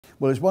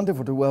Well, it's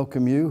wonderful to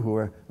welcome you who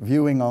are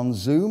viewing on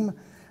Zoom.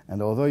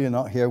 And although you're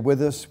not here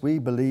with us, we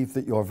believe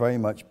that you're very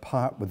much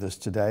part with us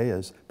today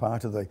as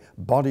part of the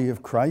body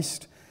of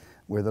Christ.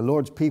 We're the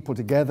Lord's people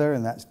together,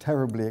 and that's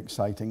terribly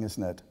exciting,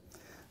 isn't it?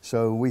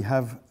 So we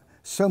have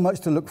so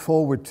much to look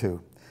forward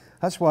to.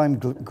 That's why I'm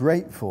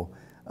grateful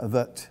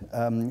that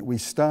we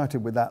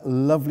started with that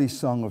lovely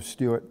song of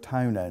Stuart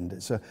Townend.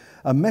 It's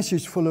a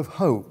message full of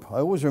hope. I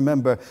always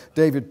remember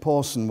David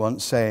Pawson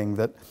once saying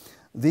that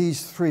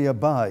these three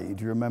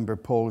abide. You remember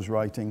Paul's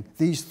writing?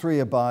 These three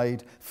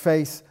abide: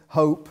 faith,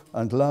 hope,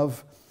 and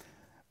love.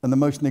 And the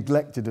most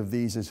neglected of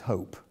these is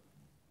hope.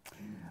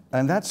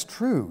 And that's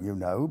true, you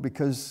know,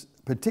 because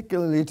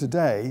particularly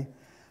today,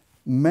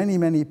 many,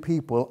 many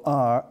people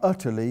are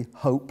utterly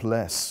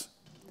hopeless.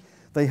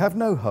 They have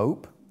no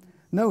hope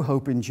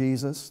in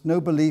Jesus, no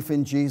belief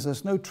in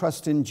Jesus, no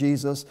trust in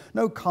Jesus,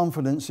 no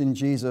confidence in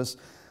Jesus.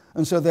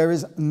 And so there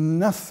is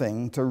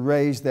nothing to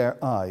raise their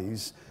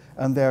eyes,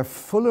 and they're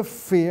full of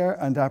fear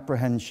and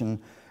apprehension,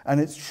 and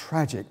it's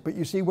tragic. But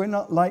you see, we're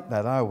not like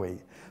that, are we?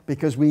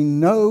 Because we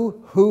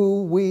know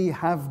who we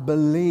have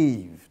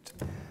believed.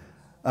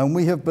 And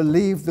we have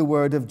believed the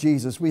word of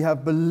Jesus. We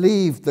have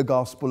believed the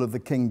gospel of the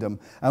kingdom,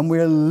 and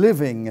we're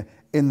living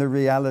in the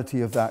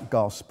reality of that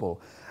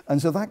gospel. And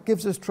so that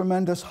gives us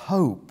tremendous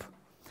hope.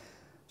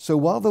 So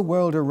while the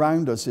world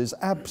around us is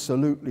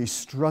absolutely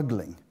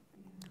struggling,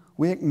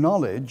 we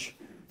acknowledge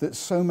that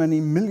so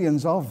many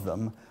millions of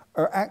them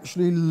are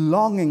actually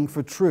longing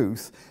for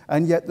truth,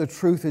 and yet the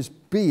truth is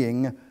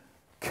being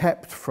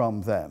kept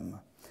from them.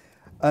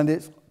 And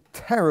it's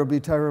terribly,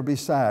 terribly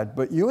sad,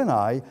 but you and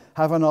I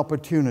have an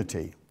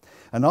opportunity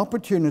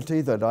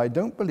that I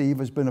don't believe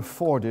has been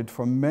afforded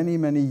for many,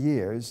 many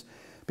years,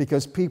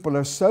 because people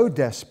are so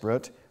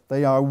desperate,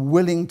 they are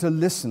willing to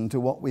listen to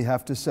what we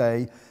have to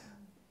say.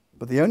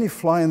 But the only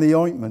fly in the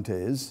ointment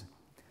is,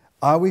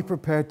 are we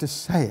prepared to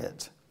say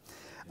it?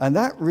 And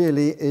that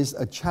really is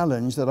a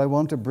challenge that I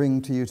want to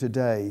bring to you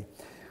today.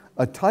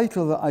 A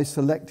title that I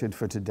selected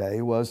for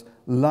today was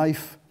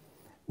Life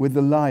with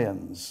the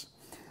Lions.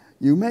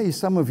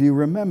 Some of you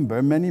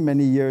remember many,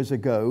 many years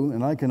ago,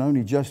 and I can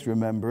only just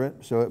remember it,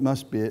 so it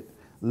must be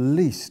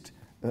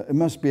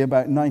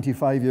about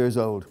 95 years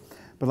old.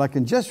 But I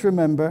can just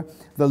remember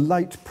the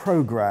Light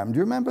program. Do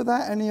you remember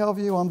that, any of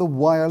you, on the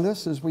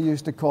wireless, as we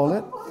used to call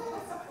it?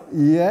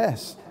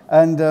 Yes.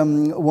 And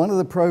one of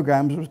the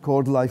programs was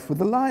called Life with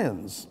the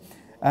Lions.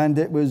 And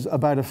it was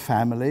about a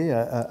family,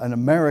 an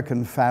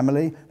American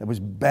family. There was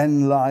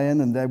Ben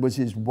Lyon, and there was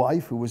his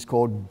wife, who was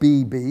called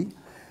BB.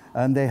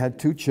 And they had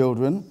two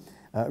children,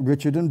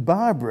 Richard and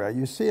Barbara.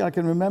 You see, I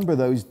can remember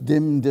those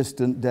dim,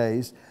 distant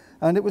days.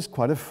 And it was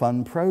quite a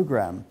fun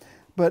program.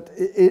 But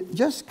it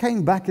just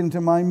came back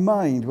into my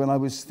mind when I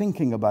was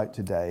thinking about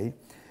today.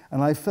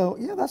 And I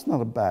felt, yeah, that's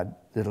not a bad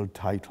little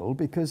title,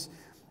 because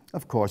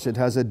of course, it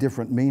has a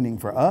different meaning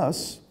for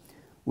us.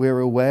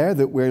 We're aware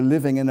that we're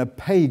living in a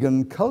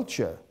pagan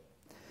culture.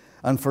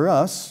 And for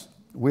us,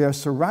 we are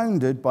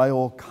surrounded by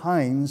all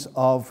kinds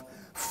of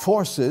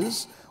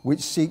forces which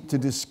seek to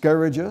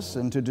discourage us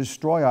and to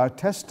destroy our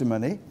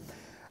testimony.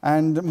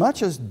 And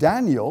much as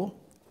Daniel,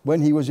 when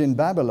he was in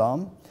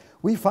Babylon,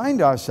 we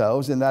find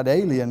ourselves in that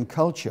alien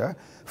culture,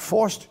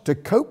 forced to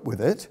cope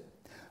with it.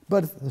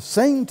 But at the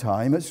same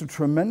time, it's a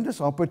tremendous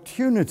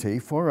opportunity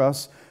for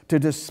us to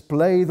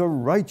display the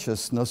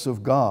righteousness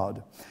of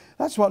God.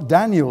 That's what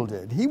Daniel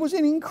did. He was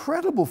an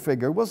incredible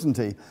figure, wasn't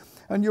he?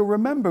 And you'll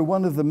remember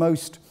one of the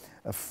most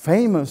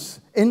famous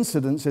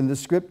incidents in the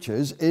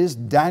scriptures is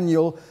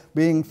Daniel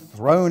being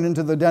thrown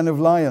into the den of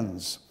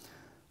lions.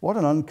 What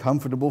an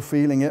uncomfortable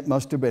feeling it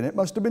must have been. It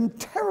must have been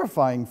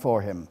terrifying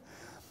for him.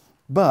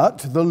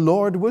 But the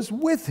Lord was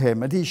with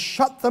him, and he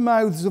shut the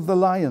mouths of the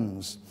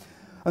lions.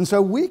 And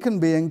so we can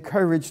be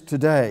encouraged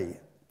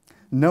today,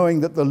 knowing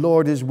that the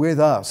Lord is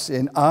with us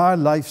in our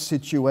life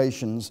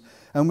situations,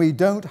 and we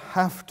don't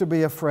have to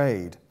be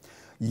afraid.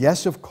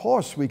 Yes, of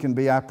course, we can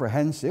be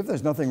apprehensive.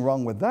 There's nothing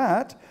wrong with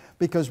that,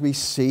 because we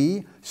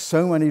see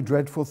so many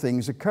dreadful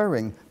things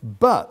occurring.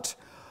 But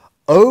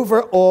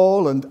over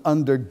all and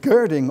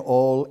undergirding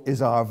all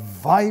is our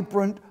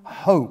vibrant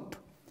hope.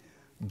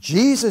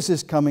 Jesus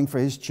is coming for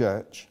his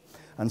church,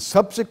 and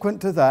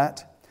subsequent to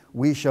that,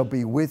 we shall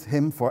be with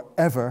him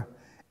forever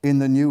in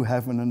the new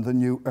heaven and the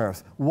new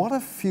earth. What a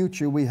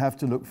future we have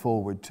to look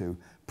forward to.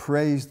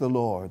 Praise the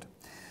Lord.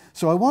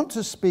 So I want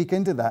to speak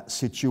into that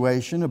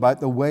situation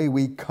about the way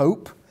we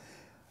cope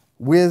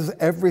with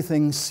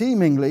everything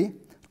seemingly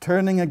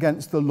turning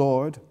against the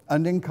Lord,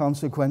 and in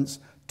consequence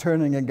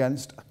turning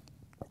against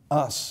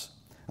us.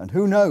 And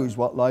who knows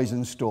what lies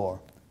in store?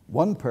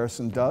 One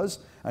person does,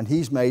 and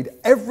he's made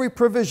every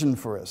provision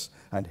for us.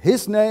 And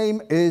his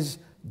name is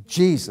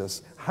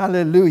Jesus.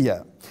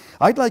 Hallelujah.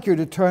 I'd like you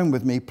to turn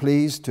with me,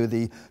 please, to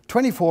the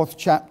 24th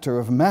chapter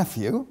of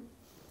Matthew.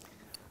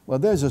 Well,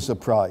 there's a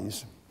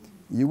surprise.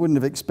 You wouldn't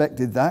have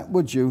expected that,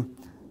 would you?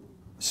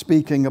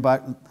 Speaking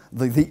about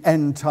the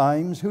end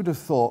times, who'd have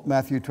thought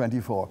Matthew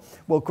 24?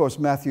 Well, of course,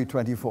 Matthew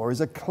 24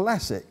 is a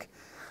classic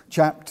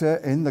chapter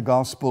in the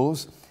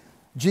Gospels.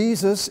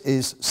 Jesus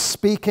is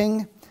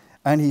speaking,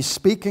 and he's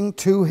speaking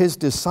to his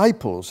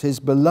disciples, his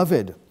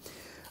beloved.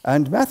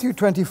 And Matthew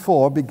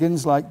 24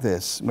 begins like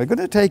this. We're going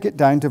to take it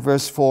down to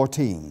verse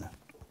 14.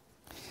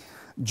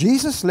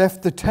 Jesus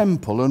left the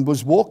temple and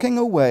was walking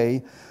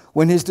away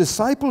when his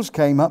disciples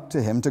came up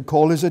to him to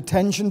call his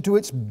attention to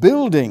its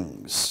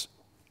buildings.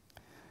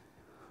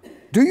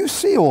 "Do you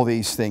see all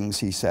these things?"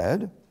 he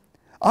said.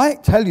 "I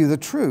tell you the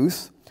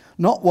truth,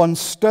 not one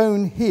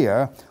stone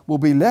here will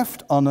be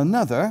left on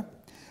another.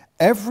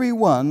 Every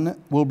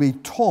one will be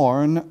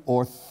torn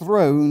or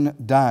thrown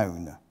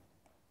down."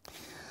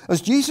 As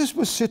Jesus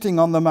was sitting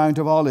on the Mount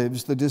of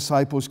Olives, the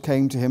disciples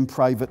came to him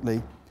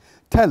privately.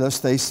 "Tell us,"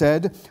 they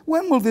said,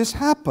 "when will this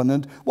happen,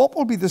 and what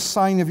will be the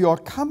sign of your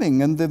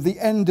coming and of the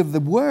end of the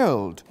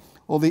world,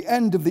 or the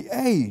end of the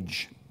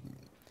age?"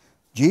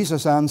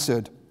 Jesus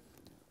answered,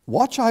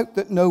 "Watch out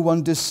that no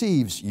one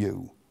deceives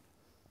you.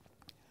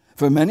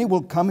 For many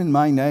will come in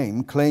my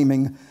name,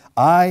 claiming,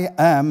 'I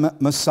am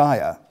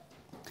Messiah,'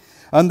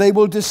 and they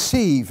will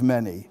deceive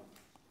many.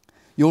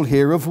 You'll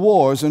hear of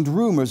wars and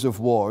rumors of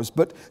wars,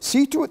 but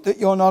see to it that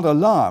you're not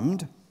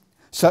alarmed.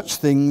 Such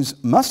things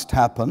must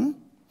happen,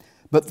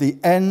 but the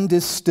end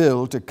is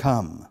still to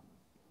come.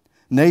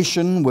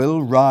 Nation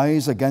will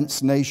rise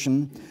against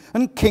nation,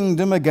 and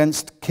kingdom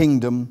against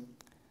kingdom.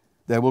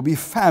 There will be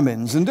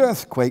famines and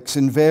earthquakes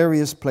in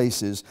various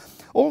places.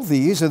 All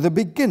these are the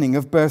beginning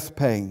of birth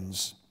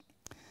pains.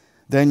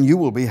 Then you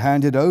will be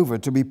handed over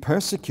to be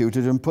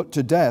persecuted and put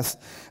to death,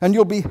 and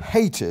you'll be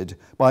hated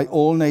by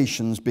all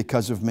nations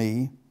because of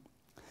me.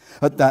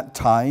 At that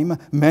time,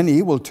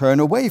 many will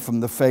turn away from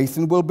the faith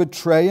and will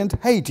betray and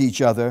hate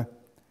each other.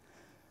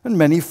 And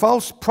many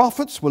false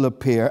prophets will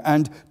appear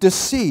and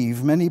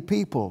deceive many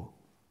people.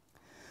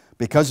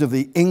 Because of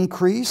the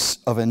increase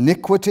of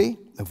iniquity,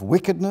 of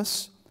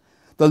wickedness,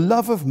 the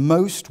love of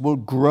most will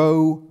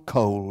grow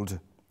cold.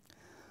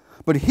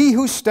 But he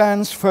who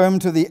stands firm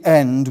to the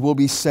end will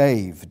be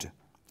saved.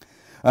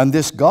 And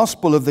this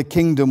gospel of the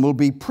kingdom will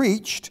be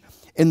preached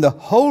in the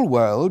whole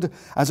world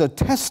as a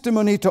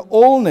testimony to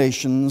all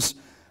nations,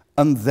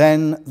 and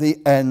then the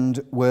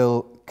end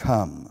will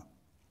come."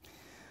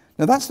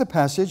 Now that's the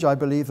passage I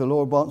believe the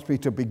Lord wants me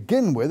to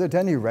begin with, at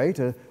any rate,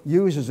 to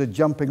use as a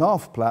jumping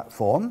off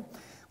platform.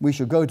 We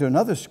shall go to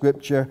another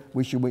scripture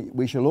we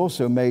shall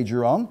also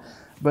major on.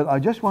 But I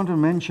just want to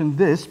mention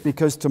this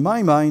because to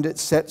my mind it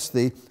sets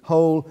the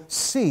whole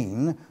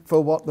scene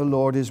for what the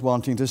Lord is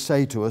wanting to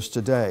say to us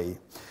today.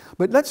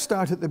 But let's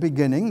start at the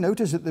beginning.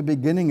 Notice at the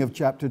beginning of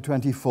chapter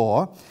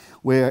 24,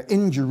 we're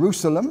in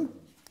Jerusalem.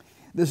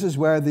 This is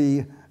where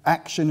the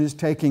action is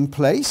taking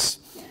place.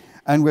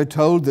 And we're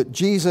told that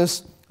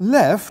Jesus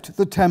left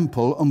the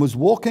temple and was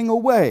walking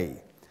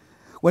away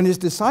when his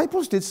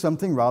disciples did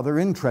something rather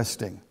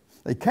interesting.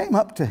 They came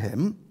up to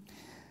him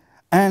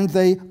and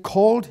they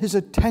called his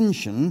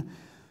attention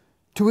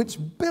to its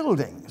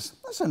buildings.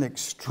 That's an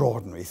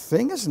extraordinary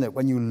thing, isn't it,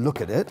 when you look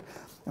at it?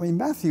 I mean,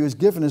 Matthew has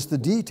given us the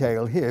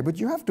detail here,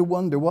 but you have to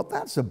wonder what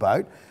that's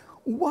about.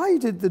 Why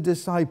did the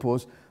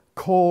disciples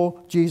call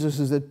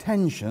Jesus'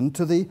 attention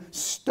to the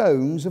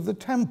stones of the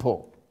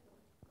temple?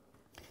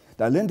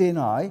 Now, Lindy and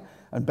I,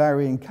 and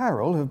Barry and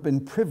Carol, have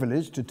been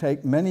privileged to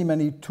take many,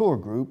 many tour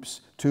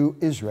groups to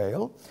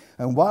Israel.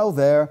 And while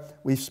there,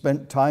 we've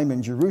spent time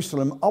in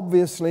Jerusalem,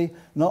 obviously,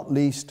 not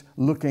least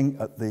looking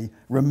at the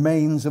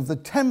remains of the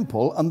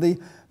temple and the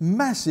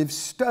massive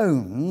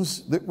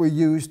stones that were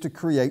used to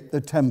create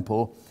the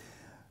temple,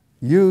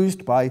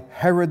 used by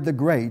Herod the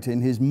Great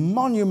in his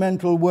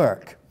monumental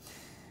work.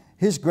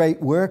 His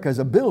great work as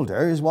a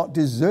builder is what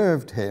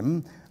deserved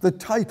him the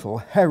title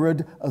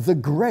Herod the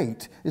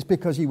Great. Is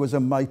because he was a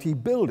mighty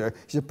builder.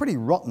 He's a pretty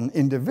rotten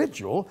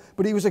individual,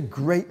 but he was a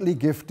greatly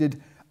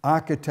gifted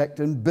architect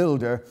and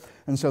builder.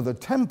 And so the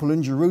temple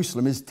in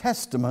Jerusalem is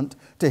testament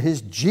to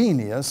his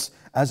genius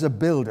as a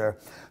builder.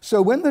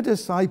 So when the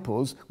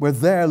disciples were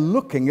there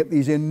looking at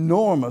these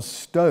enormous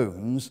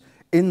stones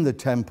in the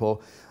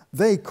temple,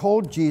 they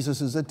called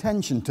Jesus'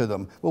 attention to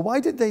them. Well, why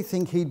did they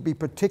think he'd be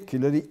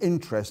particularly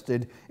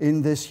interested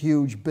in this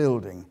huge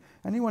building?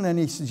 Anyone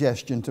any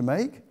suggestion to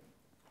make?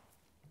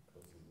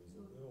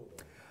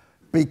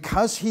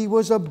 Because he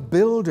was a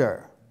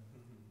builder.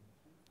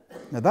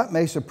 Now that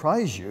may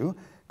surprise you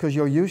because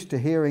you're used to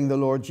hearing the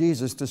Lord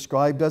Jesus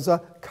described as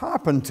a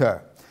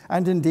carpenter.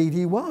 And indeed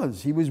he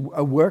was. He was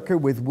a worker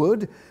with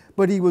wood,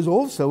 but he was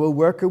also a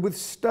worker with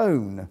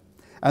stone.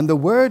 And the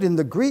word in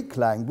the Greek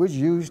language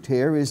used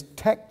here is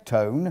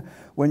tectone.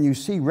 When you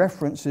see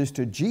references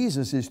to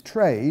Jesus'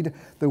 trade,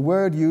 the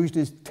word used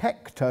is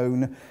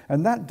tectone.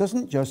 And that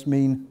doesn't just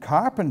mean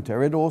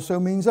carpenter, it also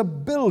means a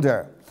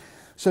builder.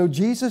 So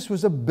Jesus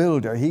was a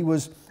builder. He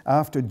was,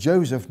 after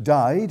Joseph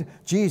died,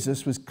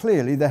 Jesus was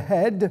clearly the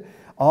head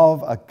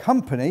of a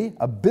company,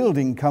 a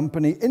building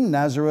company in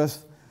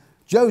Nazareth,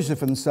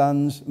 Joseph and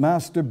Sons,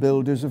 master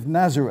builders of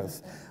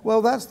Nazareth.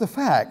 Well, that's the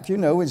fact. You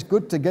know, it's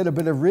good to get a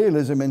bit of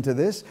realism into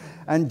this.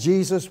 And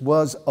Jesus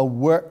was a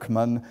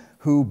workman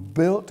who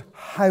built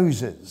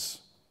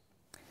houses.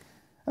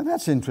 And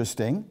that's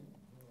interesting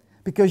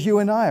Because you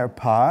and I are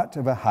part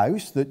of a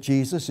house that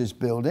Jesus is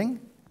building.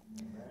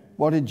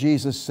 What did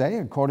Jesus say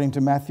according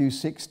to Matthew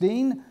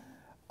 16?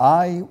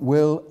 I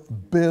will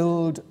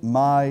build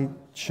my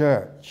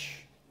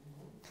church.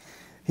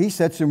 He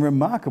said some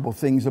remarkable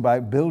things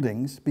about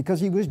buildings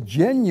because he was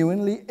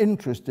genuinely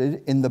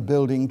interested in the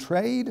building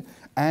trade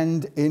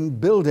and in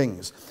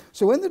buildings.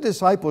 So when the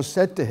disciples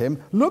said to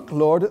him, "Look,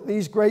 Lord, at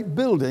these great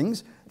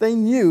buildings," they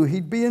knew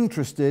he'd be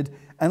interested,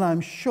 and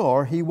I'm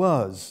sure he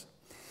was.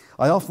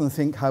 I often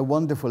think how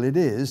wonderful it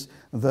is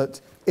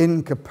that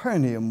in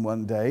Capernaum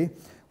one day,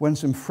 when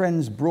some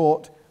friends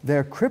brought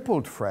their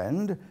crippled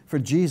friend for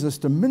Jesus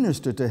to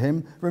minister to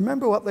him,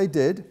 remember what they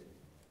did?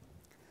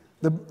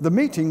 The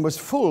meeting was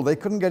full. They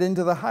couldn't get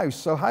into the house.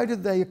 So how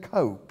did they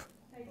cope?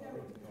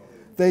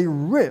 They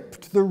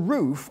ripped the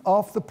roof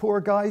off the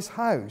poor guy's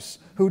house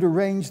who'd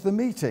arranged the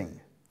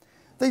meeting.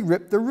 They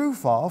ripped the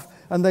roof off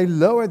and they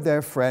lowered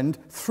their friend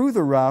through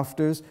the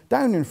rafters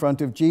down in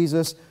front of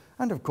Jesus.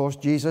 And of course,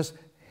 Jesus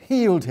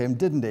healed him,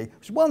 didn't he? It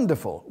was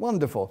wonderful,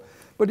 wonderful.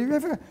 But have you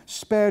ever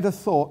spared a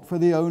thought for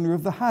the owner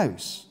of the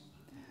house?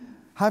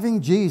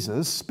 Having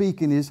Jesus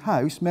speak in his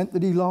house meant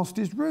that he lost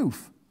his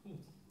roof.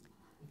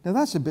 Now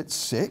that's a bit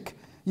sick.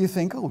 You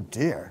think, oh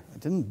dear, I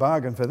didn't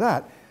bargain for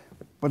that.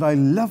 But I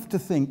love to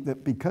think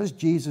that because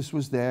Jesus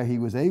was there, he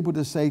was able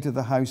to say to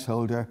the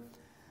householder,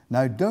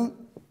 now don't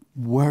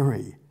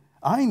worry,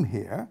 I'm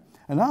here,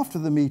 and after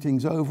the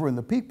meeting's over and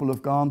the people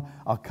have gone,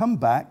 I'll come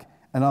back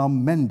and I'll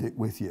mend it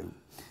with you.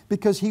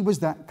 Because he was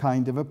that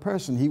kind of a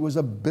person. He was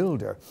a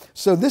builder.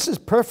 So this is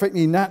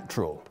perfectly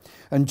natural.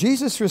 And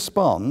Jesus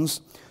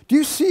responds, do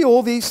you see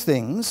all these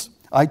things?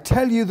 I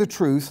tell you the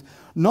truth,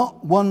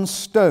 not one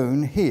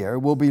stone here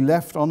will be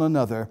left on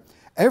another.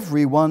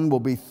 Every one will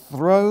be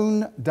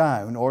thrown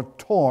down or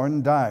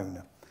torn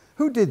down.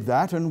 Who did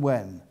that and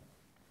when?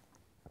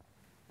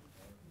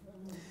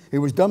 It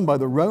was done by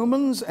the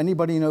Romans.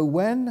 Anybody know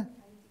when?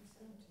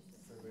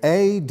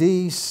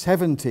 AD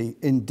 70,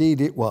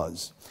 indeed it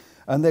was.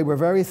 And they were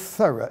very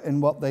thorough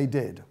in what they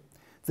did.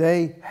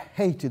 They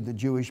hated the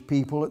Jewish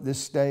people at this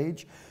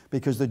stage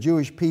because the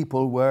Jewish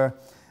people were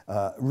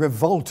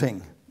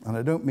revolting. And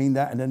I don't mean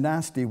that in a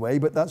nasty way,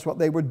 but that's what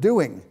they were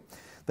doing.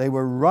 They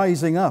were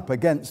rising up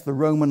against the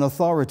Roman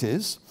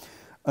authorities.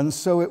 And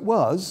so it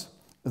was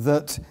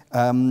that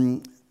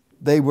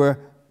they were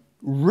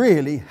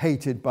really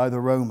hated by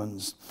the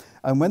Romans.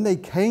 And when they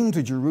came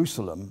to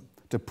Jerusalem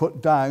to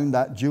put down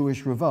that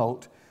Jewish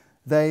revolt,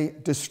 they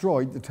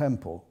destroyed the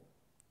temple.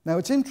 Now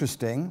it's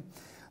interesting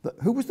that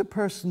who was the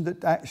person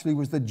that actually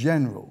was the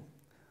general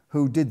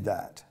who did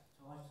that?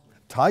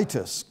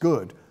 Titus,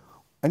 good.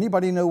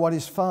 Anybody know what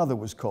his father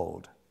was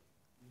called?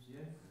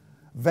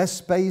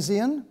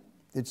 Vespasian?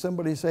 Did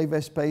somebody say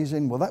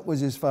Vespasian? Well, that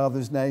was his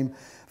father's name.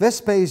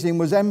 Vespasian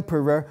was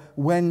emperor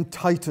when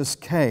Titus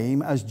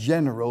came as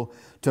general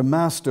to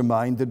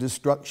mastermind the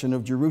destruction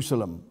of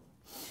Jerusalem.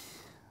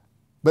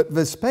 But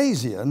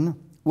Vespasian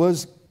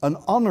was an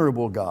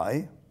honorable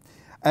guy,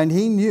 and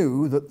he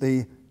knew that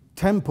the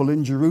temple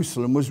in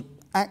Jerusalem was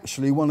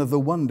actually one of the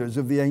wonders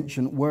of the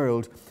ancient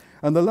world.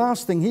 And the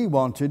last thing he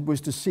wanted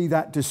was to see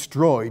that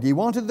destroyed. He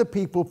wanted the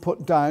people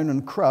put down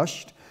and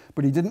crushed,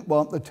 but he didn't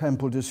want the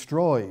temple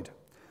destroyed.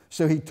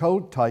 So he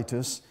told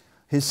Titus,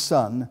 his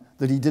son,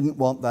 that he didn't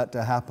want that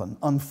to happen.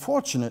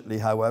 Unfortunately,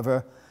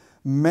 however,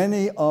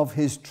 many of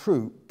his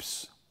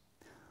troops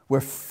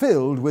were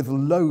filled with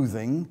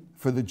loathing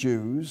for the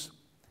Jews,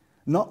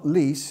 not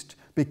least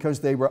because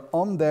they were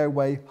on their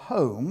way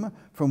home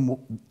from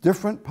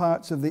different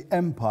parts of the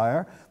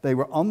empire. They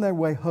were on their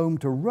way home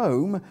to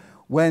Rome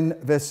when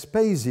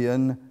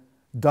Vespasian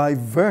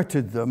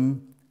diverted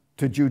them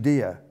to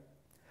Judea.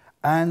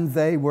 And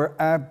they were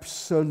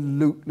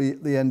absolutely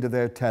at the end of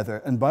their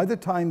tether. And by the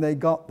time they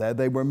got there,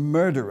 they were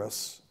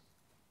murderous.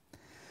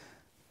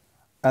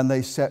 And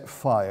they set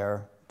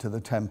fire to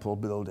the temple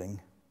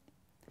building.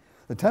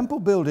 The temple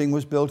building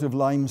was built of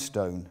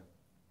limestone.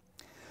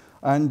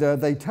 And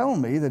they tell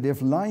me that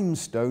if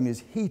limestone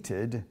is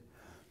heated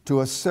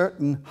to a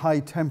certain high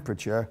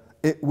temperature,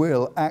 it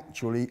will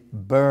actually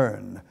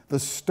burn. The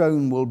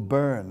stone will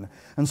burn.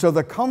 And so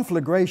the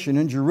conflagration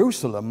in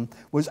Jerusalem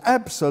was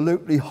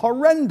absolutely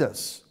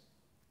horrendous.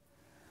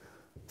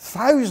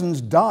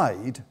 Thousands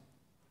died.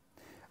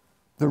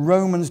 The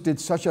Romans did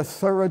such a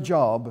thorough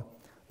job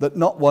that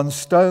not one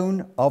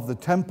stone of the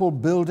temple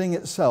building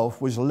itself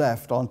was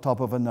left on top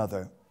of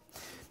another.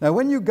 Now,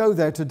 when you go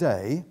there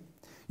today,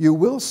 you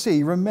will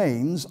see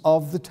remains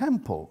of the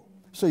temple.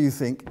 So you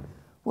think,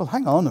 well,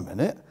 hang on a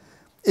minute.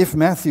 If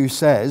Matthew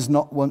says,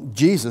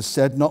 Jesus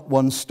said, not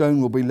one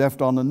stone will be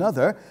left on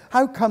another,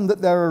 how come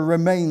that there are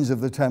remains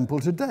of the temple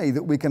today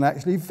that we can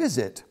actually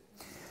visit?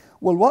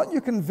 Well, what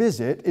you can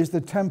visit is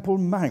the Temple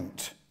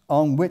Mount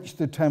on which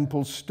the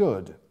temple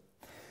stood.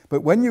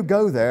 But when you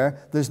go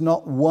there, there's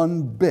not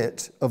one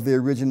bit of the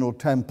original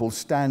temple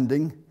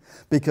standing,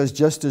 because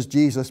just as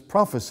Jesus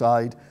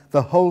prophesied,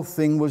 the whole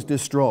thing was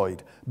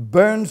destroyed,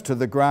 burned to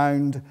the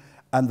ground,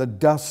 and the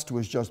dust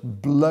was just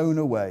blown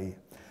away.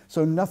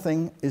 So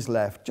nothing is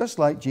left, just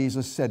like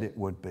Jesus said it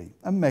would be.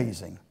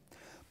 Amazing.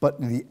 But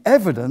the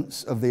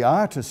evidence of the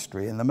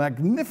artistry and the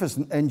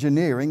magnificent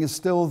engineering is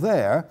still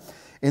there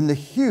in the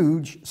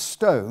huge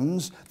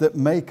stones that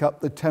make up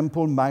the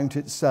Temple Mount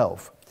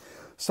itself.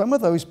 Some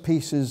of those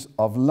pieces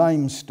of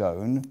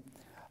limestone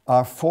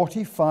are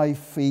 45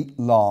 feet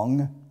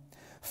long,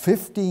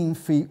 15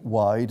 feet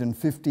wide, and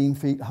 15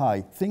 feet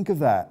high. Think of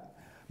that.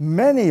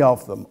 Many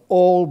of them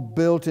all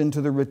built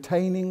into the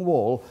retaining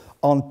wall,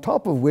 on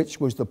top of which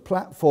was the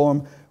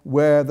platform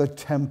where the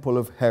temple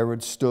of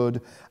Herod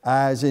stood,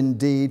 as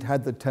indeed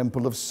had the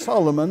temple of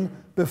Solomon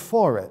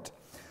before it.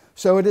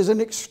 So it is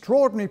an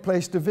extraordinary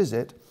place to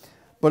visit,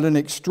 but an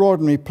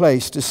extraordinary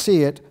place to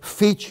see it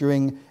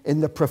featuring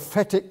in the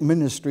prophetic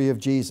ministry of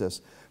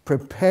Jesus,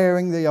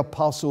 preparing the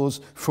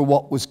apostles for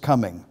what was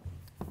coming.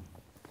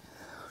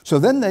 So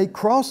then they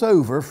cross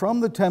over from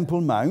the Temple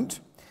Mount.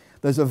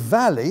 There's a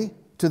valley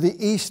to the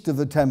east of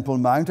the Temple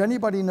Mount.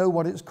 Anybody know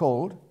what it's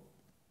called?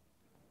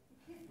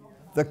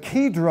 The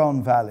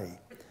Kidron Valley.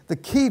 The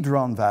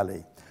Kidron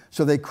Valley.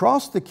 So they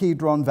cross the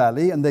Kidron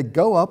Valley and they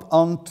go up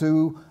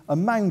onto a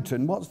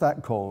mountain. What's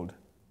that called?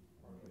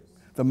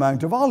 The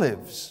Mount of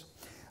Olives.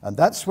 And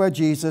that's where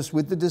Jesus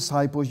with the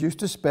disciples used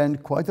to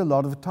spend quite a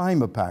lot of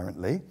time,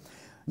 apparently,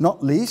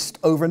 not least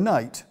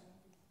overnight.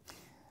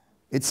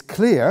 It's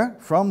clear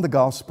from the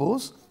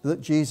Gospels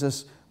that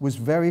Jesus was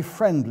very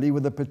friendly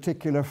with a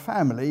particular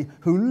family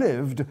who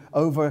lived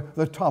over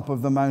the top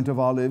of the Mount of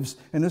Olives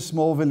in a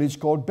small village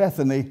called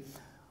Bethany.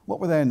 What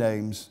were their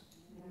names?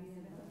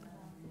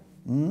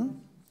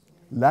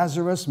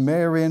 Lazarus,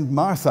 Mary, and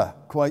Martha,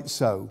 quite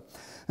so.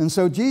 And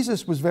so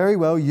Jesus was very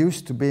well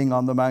used to being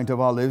on the Mount of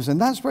Olives, and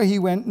that's where he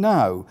went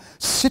now.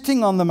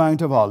 Sitting on the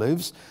Mount of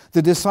Olives,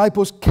 the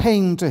disciples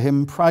came to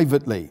him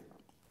privately.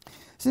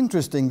 It's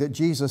interesting that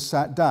Jesus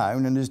sat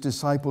down and his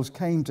disciples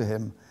came to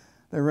him.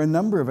 There are a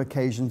number of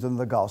occasions in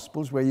the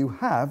Gospels where you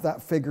have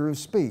that figure of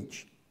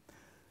speech.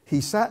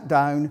 He sat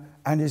down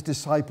and his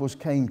disciples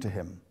came to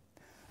him.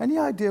 Any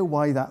idea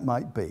why that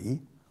might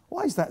be?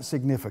 Why is that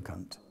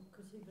significant?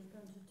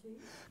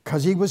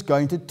 Because he was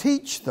going to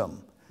teach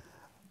them.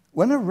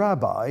 When a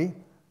rabbi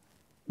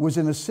was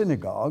in a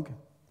synagogue,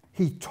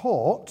 he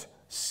taught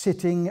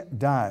sitting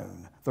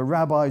down. The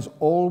rabbis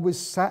always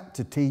sat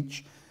to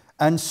teach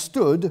and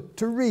stood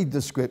to read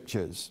the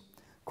scriptures.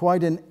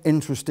 Quite an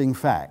interesting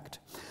fact.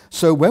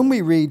 So when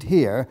we read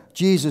here,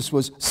 Jesus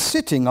was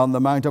sitting on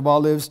the Mount of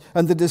Olives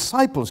and the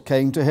disciples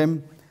came to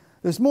him.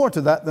 There's more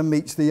to that than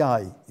meets the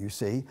eye, you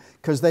see,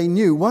 because they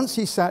knew once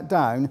he sat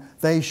down,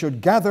 they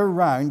should gather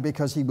round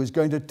because he was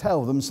going to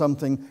tell them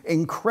something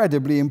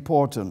incredibly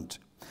important.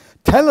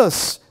 Tell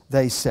us,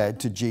 they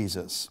said to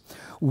Jesus,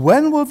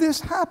 when will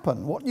this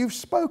happen? What you've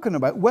spoken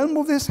about, when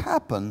will this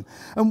happen?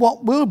 And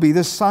what will be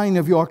the sign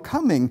of your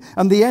coming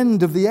and the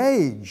end of the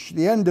age,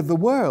 the end of the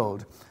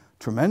world?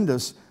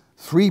 Tremendous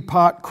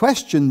three-part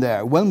question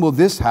there. When will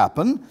this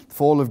happen?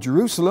 Fall of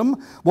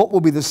Jerusalem. What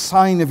will be the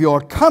sign of your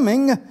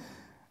coming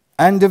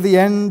and of the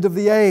end of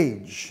the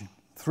age?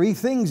 Three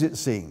things, it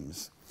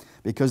seems,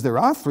 because there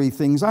are three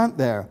things, aren't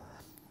there?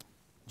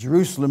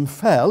 Jerusalem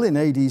fell in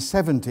AD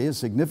 70, a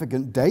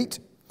significant date,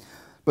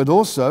 but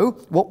also,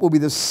 what will be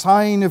the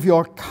sign of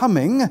your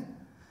coming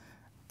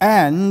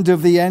and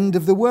of the end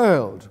of the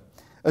world?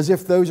 As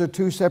if those are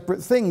two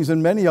separate things,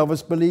 and many of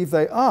us believe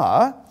they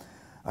are.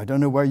 I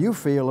don't know what you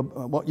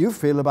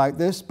feel about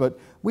this, but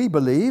we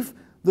believe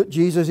that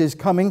Jesus is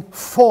coming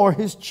for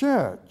his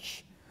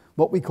church,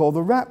 what we call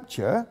the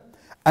rapture,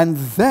 and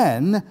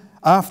then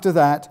after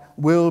that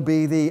will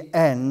be the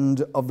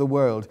end of the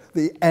world,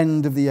 the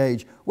end of the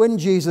age, when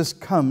Jesus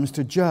comes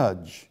to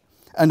judge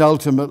and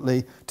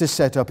ultimately to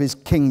set up his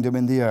kingdom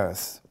in the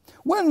earth.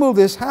 When will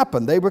this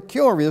happen? They were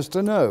curious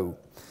to know.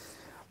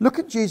 Look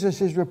at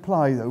Jesus'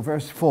 reply, though,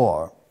 verse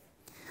 4.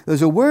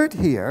 There's a word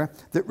here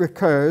that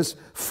recurs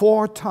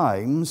 4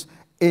 times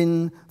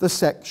in the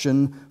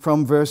section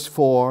from verse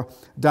 4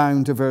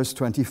 down to verse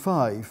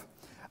 25.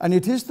 And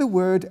it is the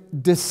word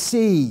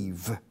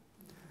deceive.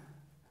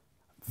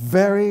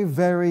 Very,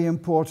 very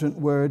important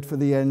word for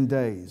the end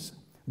days.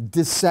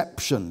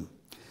 Deception.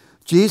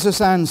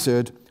 Jesus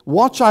answered,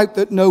 watch out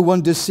that no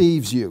one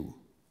deceives you.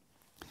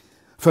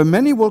 For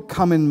many will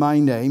come in my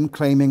name,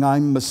 claiming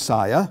I'm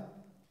Messiah.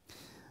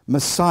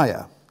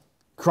 Messiah.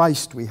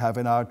 Christ we have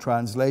in our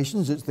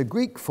translations. It's the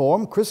Greek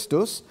form,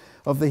 Christos,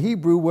 of the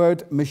Hebrew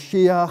word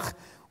Mashiach.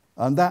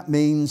 And that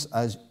means,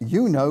 as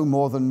you know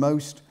more than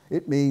most,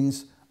 it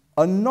means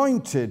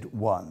anointed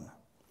one.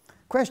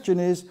 Question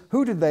is,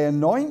 who did they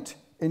anoint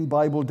in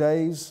Bible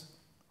days?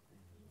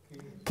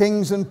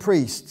 Kings and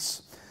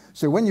priests.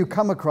 So when you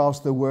come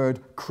across the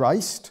word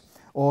Christ,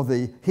 or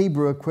the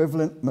Hebrew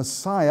equivalent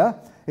Messiah,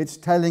 it's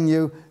telling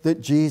you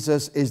that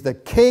Jesus is the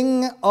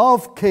King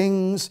of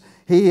kings.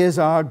 He is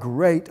our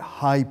great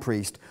high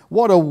priest.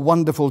 What a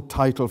wonderful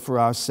title for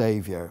our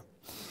Savior.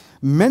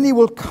 Many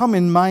will come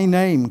in my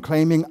name,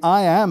 claiming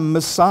I am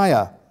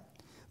Messiah,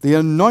 the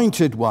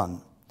anointed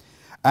one,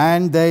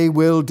 and they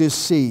will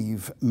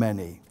deceive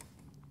many.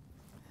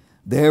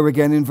 There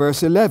again in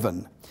verse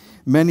 11,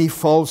 many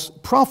false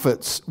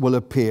prophets will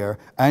appear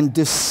and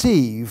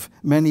deceive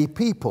many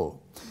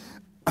people.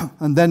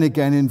 And then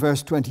again in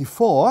verse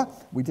 24,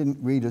 we didn't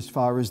read as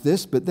far as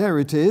this, but there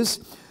it is.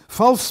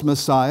 False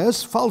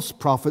messiahs, false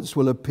prophets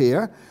will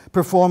appear,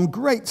 perform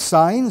great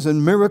signs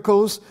and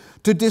miracles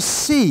to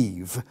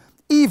deceive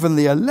even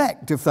the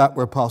elect, if that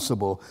were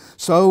possible.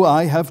 So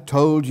I have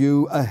told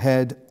you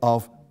ahead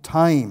of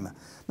time.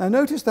 Now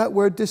notice that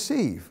word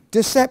deceive,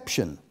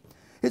 deception.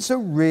 It's a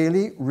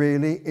really,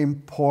 really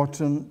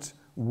important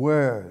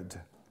word.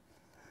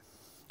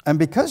 And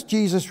because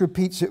Jesus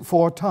repeats it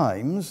 4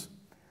 times,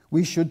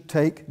 we should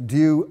take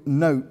due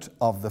note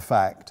of the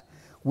fact.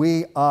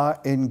 We are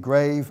in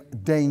grave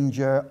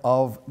danger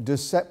of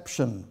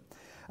deception.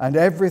 And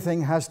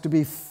everything has to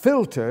be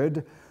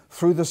filtered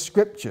through the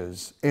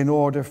Scriptures in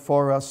order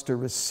for us to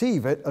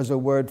receive it as a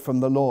word from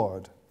the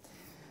Lord.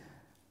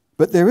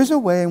 But there is a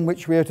way in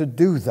which we are to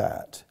do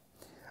that.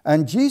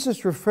 And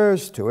Jesus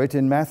refers to it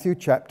in Matthew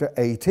chapter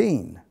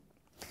 18.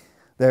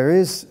 There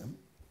is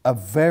a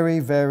very,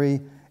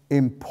 very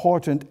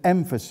important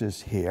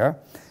emphasis here.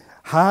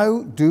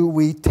 How do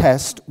we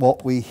test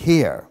what we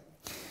hear?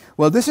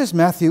 Well, this is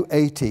Matthew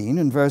 18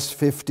 and verse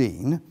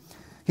 15.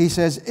 He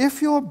says,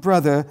 if your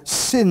brother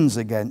sins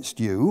against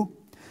you,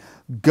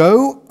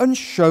 go and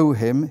show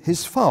him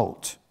his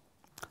fault,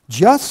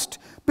 just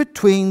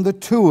between the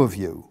 2 of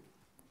you.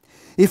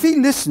 If he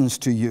listens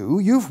to you,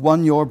 you've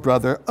won your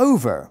brother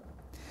over.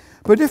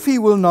 But if he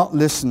will not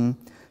listen,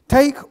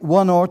 take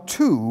 1 or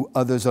 2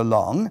 others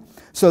along,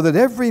 so that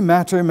every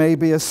matter may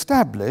be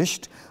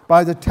established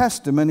by the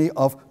testimony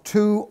of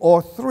 2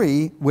 or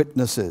 3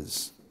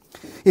 witnesses.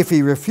 If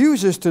he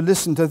refuses to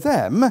listen to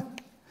them,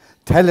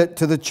 tell it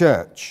to the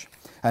church.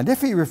 And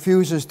if he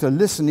refuses to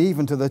listen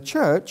even to the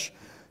church,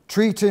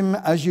 treat him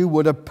as you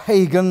would a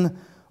pagan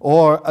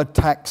or a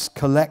tax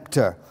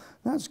collector.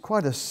 That's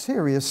quite a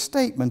serious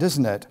statement,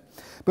 isn't it?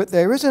 But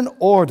there is an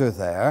order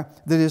there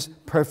that is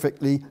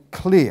perfectly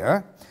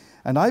clear,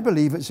 and I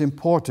believe it's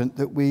important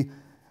that we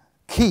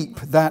keep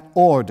that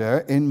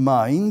order in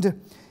mind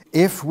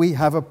if we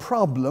have a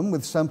problem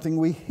with something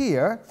we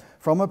hear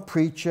from a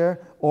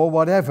preacher or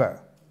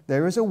whatever.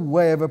 There is a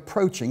way of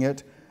approaching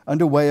it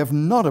and a way of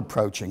not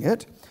approaching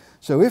it.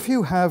 So if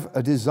you have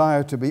a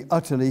desire to be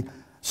utterly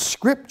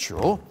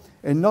scriptural,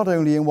 and not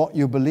only in what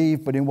you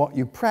believe, but in what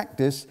you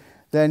practice,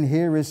 then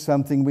here is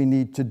something we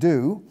need to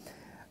do.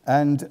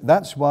 And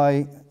that's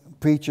why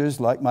preachers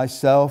like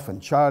myself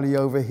and Charlie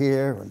over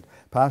here and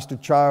Pastor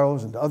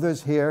Charles and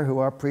others here who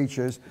are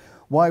preachers,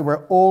 why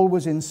we're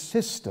always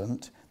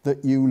insistent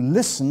that you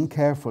listen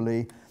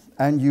carefully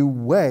and you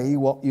weigh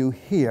what you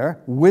hear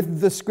with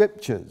the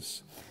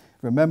Scriptures.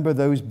 Remember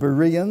those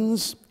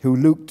Bereans who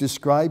Luke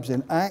describes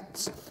in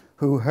Acts,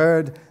 who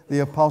heard the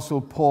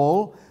Apostle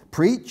Paul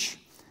preach,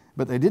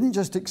 but they didn't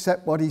just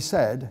accept what he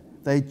said,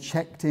 they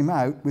checked him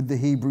out with the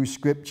Hebrew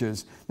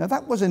Scriptures. Now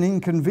that was an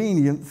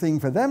inconvenient thing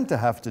for them to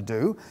have to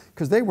do,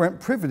 because they weren't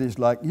privileged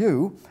like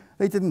you.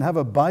 They didn't have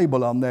a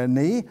Bible on their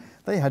knee.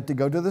 They had to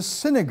go to the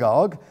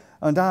synagogue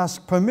and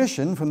ask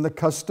permission from the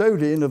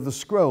custodian of the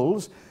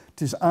scrolls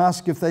to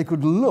ask if they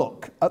could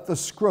look at the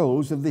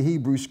scrolls of the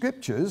Hebrew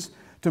Scriptures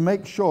to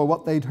make sure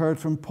what they'd heard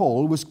from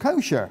Paul was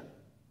kosher.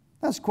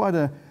 That's quite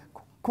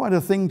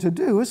a thing to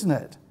do, isn't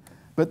it?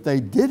 But they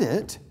did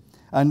it,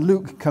 and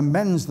Luke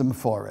commends them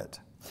for it.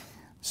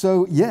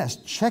 So yes,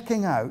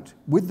 checking out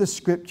with the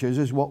Scriptures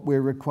is what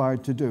we're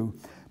required to do.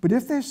 But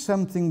if there's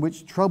something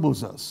which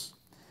troubles us,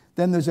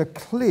 then there's a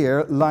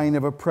clear line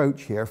of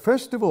approach here.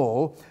 First of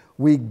all,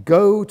 we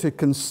go to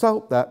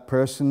consult that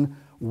person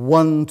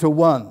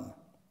one-to-one.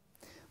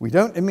 We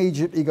don't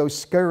immediately go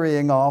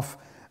scurrying off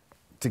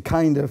to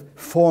kind of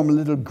form a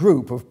little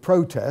group of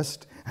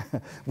protest.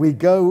 We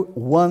go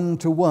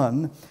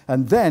one-to-one,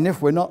 and then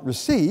if we're not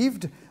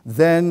received,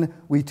 then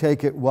we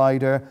take it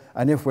wider,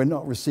 and if we're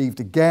not received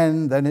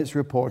again, then it's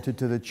reported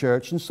to the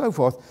church and so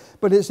forth.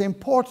 But it's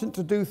important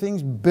to do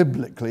things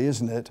biblically,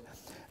 isn't it?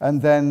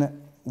 And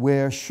then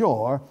we're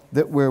sure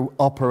that we're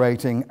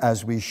operating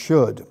as we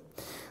should.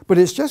 But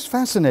it's just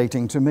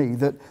fascinating to me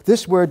that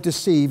this word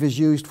deceive is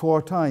used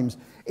 4 times.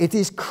 It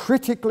is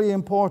critically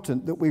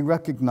important that we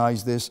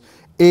recognize this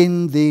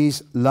in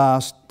these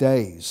last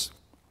days.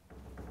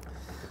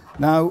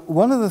 Now,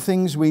 one of the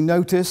things we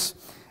notice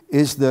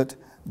is that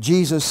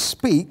Jesus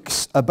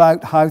speaks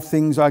about how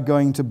things are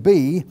going to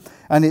be,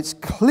 and it's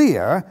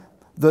clear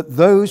that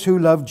those who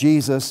love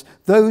Jesus,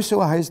 those who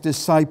are his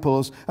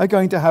disciples, are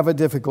going to have a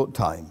difficult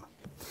time.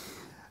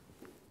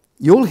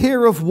 You'll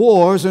hear of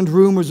wars and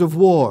rumors of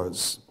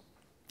wars.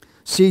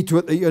 See to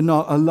it that you're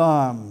not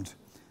alarmed.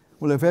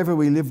 Well, if ever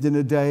we lived in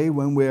a day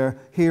when we're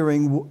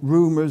hearing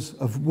rumors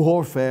of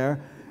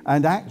warfare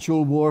and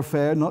actual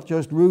warfare, not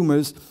just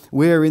rumors,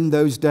 we're in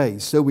those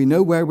days. So we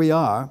know where we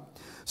are.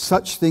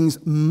 Such things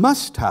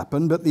must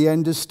happen, but the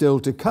end is still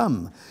to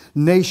come.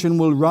 Nation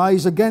will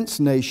rise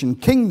against nation,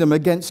 kingdom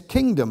against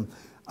kingdom.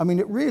 I mean,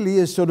 it really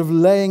is sort of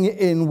laying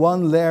in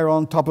one layer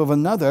on top of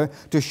another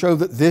to show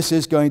that this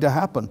is going to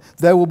happen.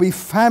 There will be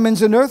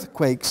famines and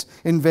earthquakes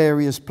in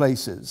various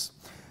places.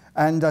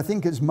 And I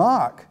think it's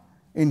Mark,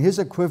 in his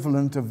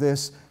equivalent of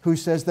this, who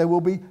says there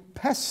will be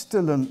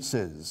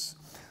pestilences.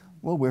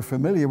 Well, we're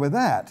familiar with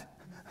that.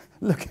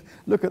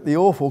 Look at the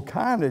awful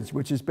carnage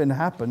which has been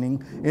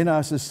happening in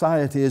our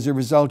society as a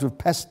result of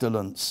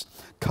pestilence,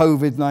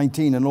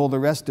 COVID-19 and all the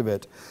rest of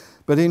it.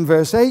 But in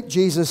verse 8,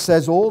 Jesus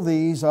says, all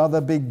these are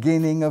the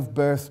beginning of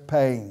birth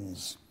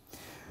pains.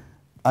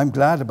 I'm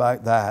glad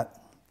about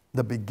that.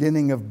 The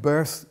beginning of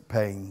birth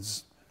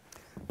pains.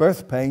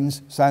 Birth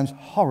pains sounds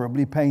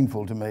horribly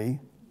painful to me,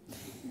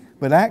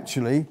 but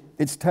actually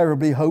it's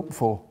terribly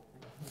hopeful.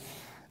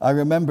 I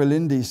remember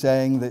Lindy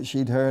saying that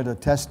she'd heard a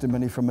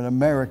testimony from an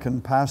American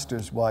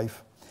pastor's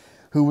wife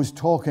who was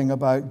talking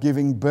about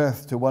giving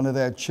birth to one of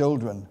their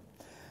children.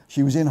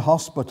 She was in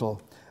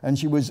hospital and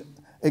she was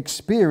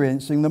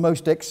experiencing the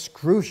most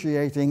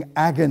excruciating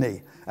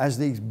agony as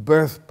these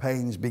birth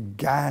pains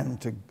began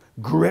to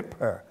grip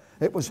her.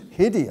 It was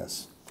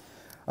hideous.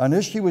 And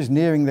as she was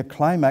nearing the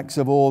climax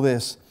of all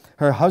this,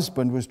 her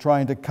husband was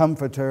trying to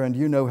comfort her, and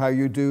you know how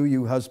you do,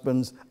 you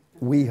husbands,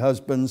 we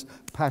husbands,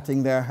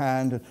 patting their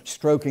hand and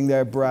stroking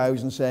their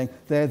brows and saying,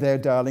 there,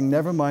 darling,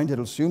 never mind,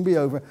 it'll soon be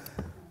over.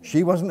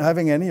 She wasn't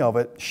having any of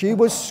it. She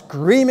was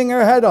screaming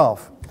her head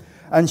off.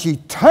 And she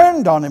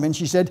turned on him and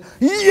she said,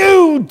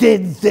 you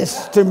did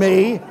this to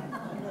me.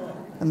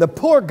 And the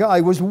poor guy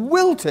was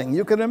wilting,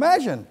 you can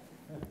imagine.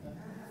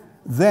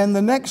 Then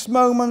the next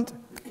moment,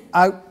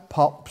 out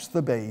pops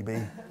the baby.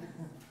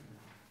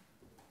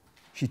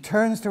 She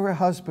turns to her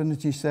husband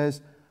and she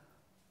says,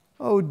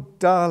 oh,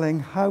 darling,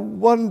 how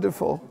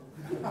wonderful.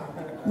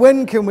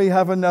 When can we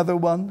have another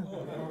one?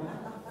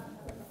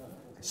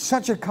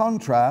 Such a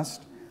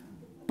contrast,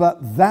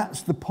 but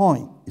that's the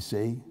point, you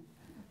see.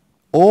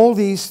 All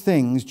these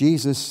things,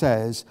 Jesus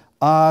says,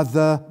 are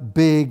the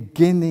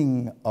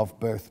beginning of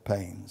birth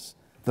pains,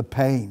 the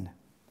pain.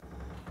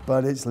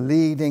 But it's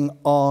leading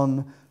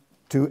on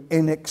to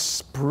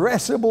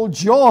inexpressible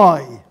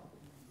joy.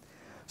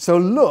 So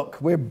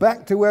look, we're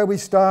back to where we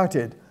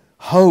started.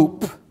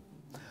 Hope.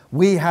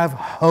 We have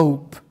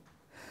hope.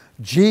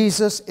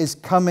 Jesus is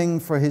coming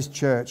for his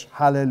church.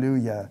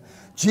 Hallelujah.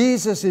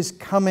 Jesus is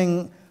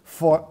coming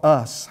for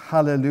us.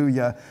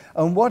 Hallelujah.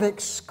 And what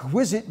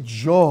exquisite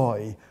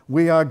joy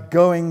we are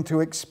going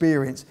to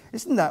experience.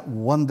 Isn't that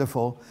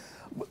wonderful?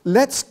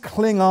 Let's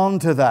cling on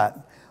to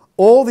that.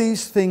 All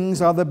these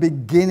things are the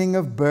beginning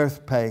of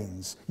birth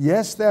pains.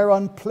 Yes, they're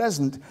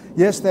unpleasant.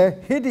 Yes, they're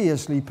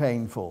hideously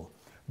painful.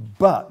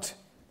 But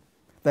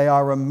they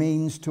are a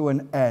means to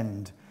an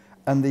end.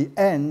 And the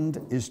end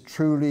is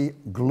truly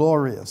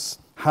glorious.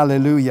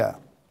 Hallelujah.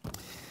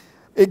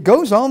 It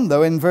goes on,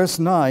 though, in verse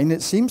 9.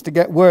 It seems to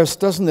get worse,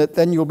 doesn't it?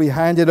 Then you'll be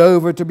handed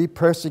over to be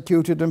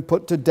persecuted and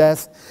put to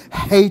death,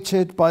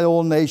 hated by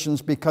all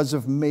nations because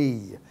of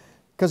me,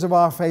 because of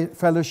our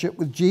fellowship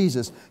with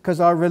Jesus, because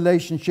our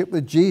relationship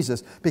with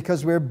Jesus,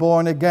 because we're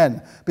born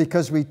again,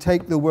 because we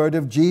take the word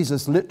of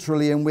Jesus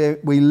literally and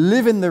we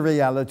live in the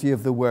reality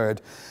of the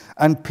word.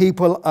 And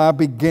people are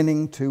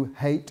beginning to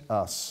hate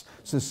us.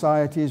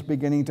 Society is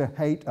beginning to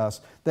hate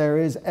us. There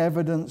is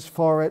evidence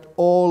for it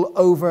all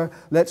over.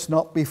 Let's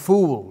not be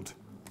fooled.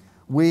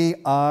 We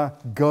are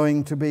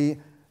going to be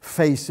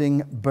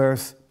facing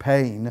birth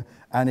pain,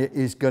 and it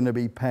is going to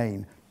be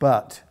pain.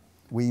 But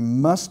we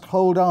must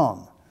hold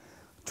on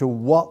to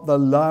what the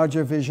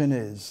larger vision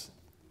is.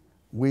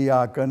 We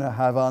are going to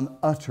have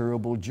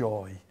unutterable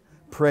joy.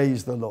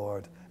 Praise the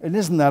Lord. And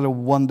isn't that a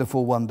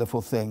wonderful,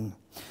 wonderful thing?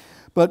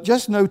 But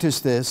just notice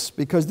this,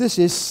 because this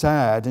is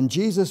sad, and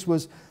Jesus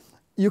was...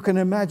 You can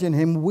imagine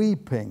him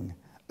weeping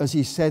as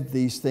he said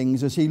these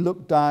things, as he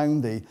looked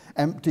down the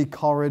empty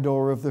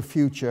corridor of the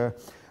future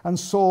and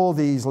saw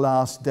these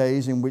last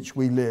days in which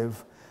we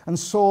live and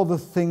saw the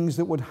things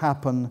that would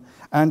happen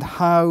and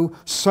how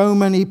so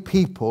many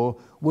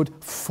people would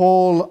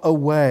fall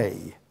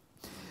away.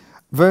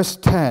 Verse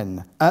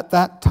 10, at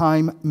that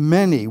time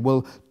many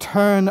will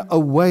turn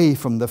away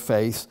from the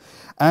faith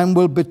and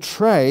will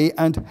betray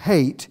and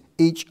hate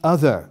each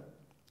other.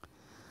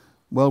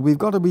 Well, we've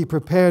got to be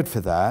prepared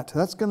for that.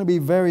 That's going to be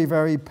very,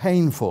 very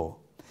painful.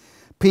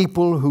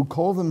 People who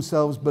call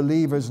themselves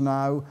believers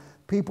now,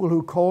 people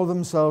who call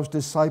themselves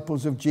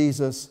disciples of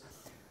Jesus,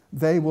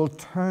 they will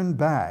turn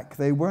back.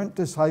 They weren't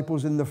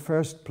disciples in the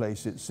first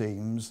place, it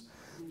seems.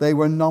 They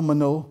were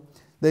nominal.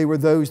 They were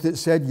those that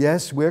said,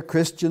 yes, we're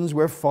Christians,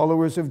 we're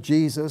followers of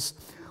Jesus.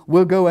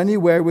 We'll go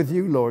anywhere with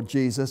you, Lord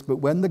Jesus. But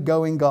when the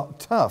going got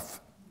tough,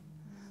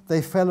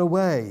 they fell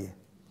away.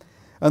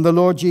 And the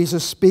Lord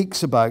Jesus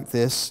speaks about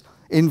this.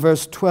 In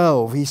verse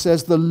 12, he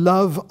says, the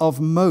love of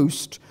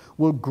most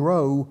will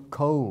grow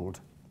cold.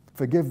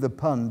 Forgive the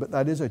pun, but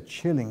that is a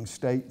chilling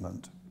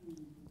statement.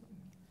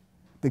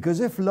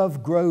 Because if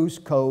love grows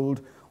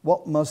cold,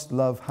 what must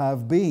love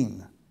have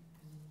been?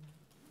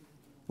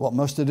 What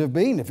must it have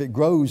been? If it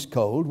grows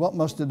cold, what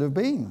must it have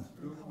been?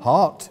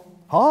 Hot.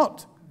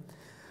 Hot.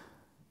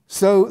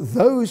 So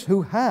those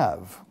who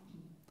have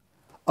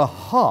a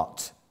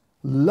hot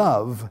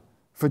love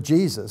for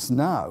Jesus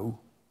now,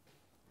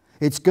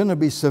 it's going to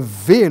be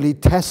severely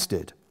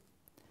tested.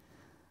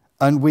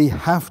 And we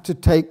have to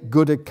take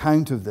good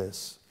account of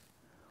this.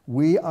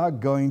 We are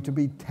going to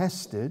be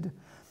tested,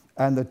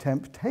 and the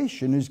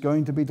temptation is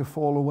going to be to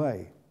fall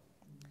away.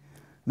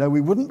 Now,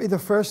 we wouldn't be the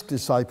first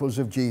disciples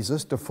of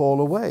Jesus to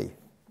fall away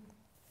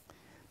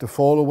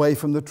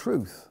from the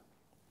truth.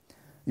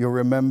 You'll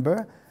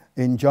remember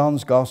in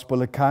John's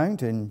Gospel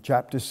account in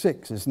chapter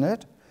 6, isn't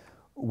it?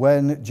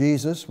 When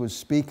Jesus was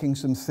speaking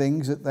some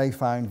things that they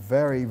found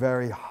very,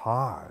 very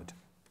hard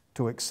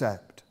to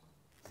accept.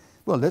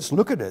 Well, let's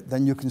look at it.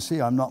 Then you can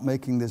see I'm not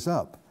making this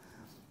up.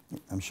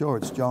 I'm sure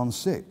it's John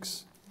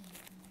 6.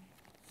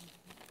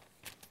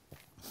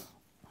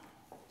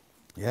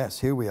 Yes,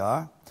 here we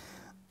are.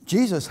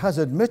 Jesus has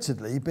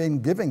admittedly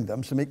been giving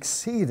them some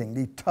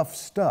exceedingly tough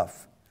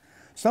stuff.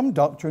 Some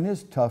doctrine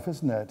is tough,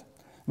 isn't it?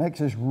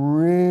 Makes us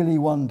really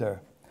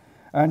wonder.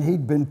 And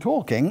he'd been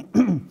talking,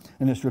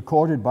 and it's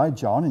recorded by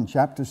John in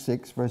chapter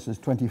 6, verses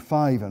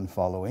 25 and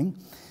following,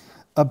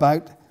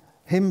 about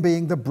him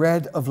being the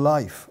bread of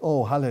life.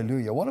 Oh,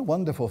 hallelujah. What a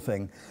wonderful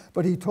thing.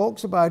 But he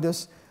talks about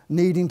us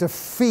needing to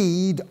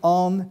feed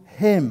on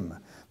him.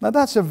 Now,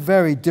 that's a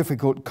very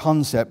difficult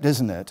concept,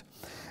 isn't it?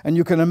 And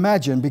you can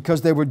imagine,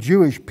 because there were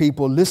Jewish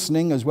people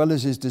listening as well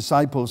as his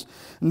disciples.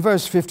 And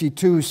verse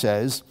 52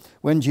 says,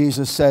 when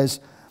Jesus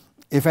says,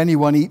 if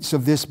anyone eats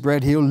of this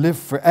bread, he'll live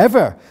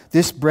forever.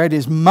 This bread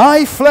is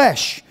my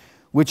flesh,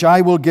 which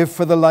I will give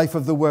for the life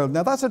of the world.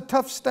 Now, that's a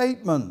tough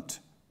statement.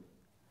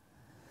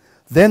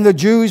 Then the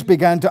Jews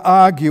began to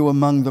argue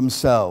among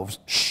themselves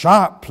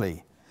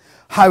sharply.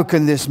 How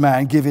can this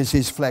man give us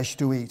his flesh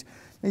to eat?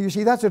 Now, you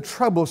see, that's a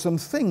troublesome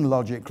thing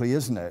logically,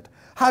 isn't it?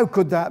 How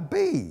could that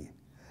be?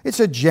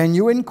 It's a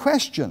genuine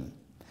question.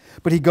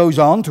 But he goes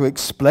on to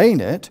explain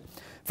it.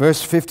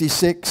 Verse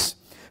 56,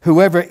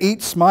 whoever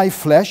eats my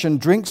flesh and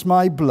drinks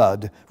my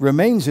blood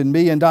remains in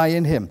me and I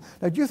in him.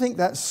 Now, do you think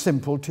that's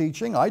simple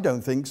teaching? I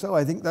don't think so.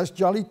 I think that's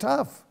jolly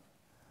tough.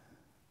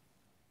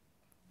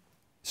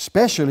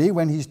 Especially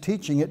when he's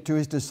teaching it to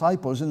his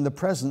disciples in the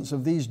presence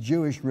of these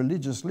Jewish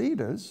religious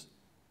leaders.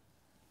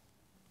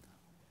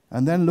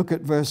 And then look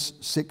at verse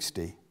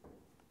 60.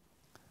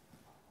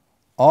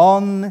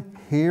 On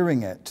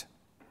hearing it,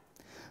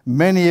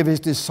 many of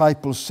his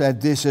disciples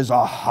said, this is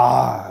a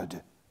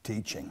hard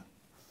teaching.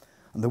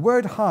 And the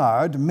word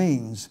hard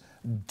means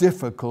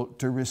difficult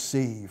to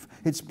receive.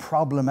 It's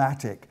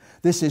problematic.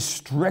 This is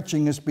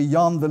stretching us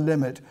beyond the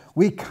limit.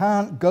 We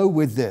can't go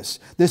with this.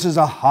 This is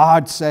a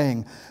hard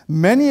saying.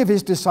 Many of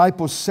his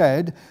disciples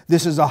said,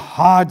 this is a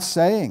hard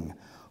saying.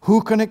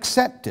 Who can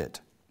accept it?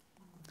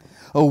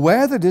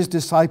 Aware that his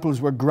disciples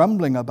were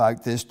grumbling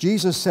about this,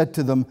 Jesus said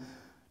to them,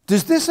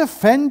 does this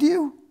offend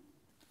you?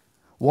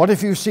 What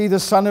if you see the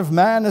Son of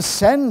Man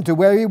ascend to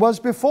where he was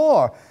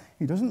before?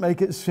 He doesn't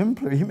make it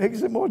simpler. He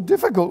makes it more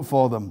difficult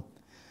for them.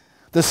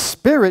 The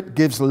Spirit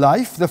gives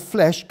life. The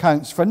flesh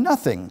counts for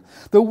nothing.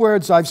 The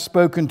words I've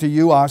spoken to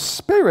you are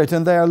spirit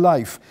and they are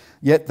life.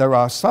 Yet there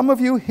are some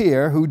of you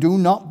here who do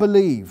not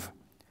believe.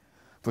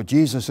 For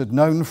Jesus had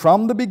known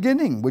from the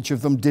beginning which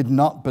of them did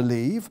not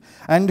believe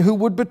and who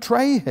would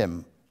betray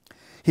him.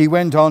 He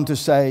went on to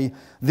say,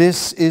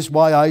 this is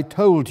why I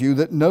told you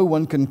that no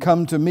one can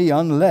come to me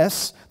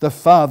unless the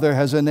Father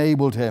has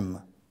enabled him.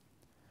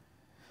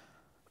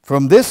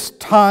 From this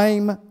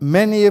time,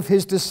 many of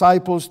his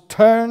disciples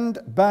turned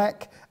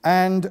back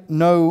and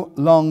no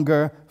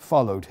longer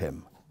followed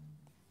him.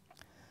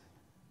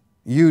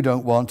 You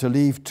don't want to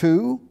leave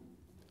too,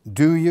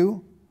 do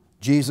you?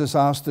 Jesus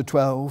asked the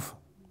 12.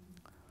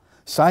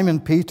 Simon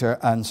Peter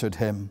answered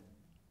him.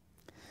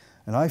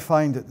 And I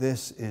find that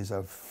this is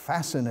a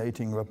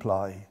fascinating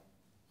reply.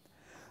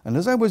 And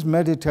as I was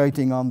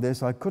meditating on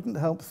this, I couldn't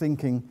help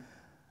thinking,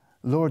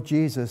 Lord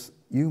Jesus,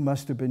 you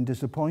must have been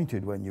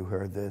disappointed when you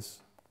heard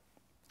this.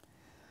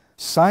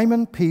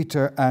 Simon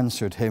Peter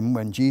answered him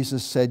when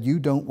Jesus said, you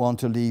don't want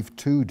to leave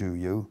too, do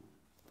you?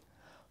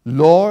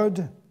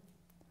 Lord,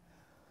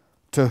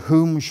 to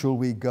whom shall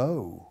we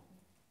go?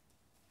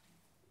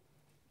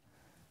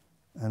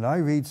 And I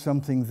read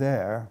something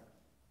there.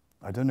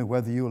 I don't know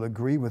whether you'll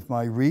agree with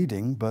my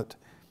reading, but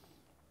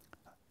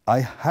I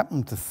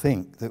happen to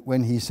think that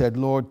when he said,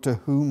 Lord, to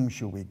whom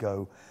shall we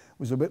go? It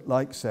was a bit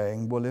like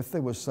saying, well, if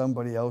there was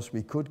somebody else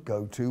we could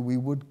go to, we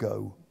would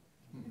go.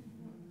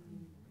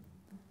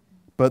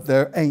 But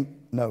there ain't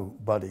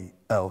nobody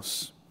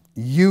else.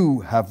 You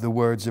have the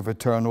words of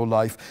eternal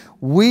life.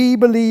 We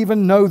believe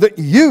and know that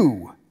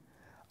you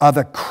are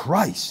the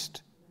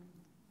Christ,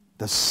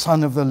 the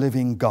Son of the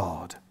living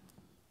God.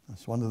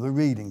 That's one of the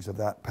readings of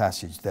that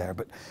passage there.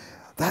 But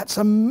that's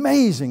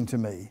amazing to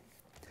me.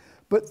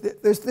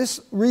 But there's this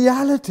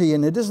reality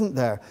in it, isn't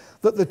there?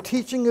 That the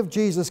teaching of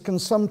Jesus can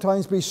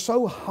sometimes be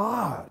so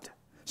hard,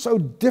 so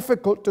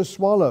difficult to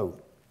swallow,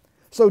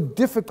 so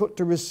difficult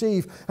to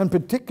receive, and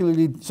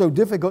particularly so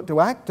difficult to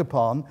act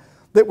upon,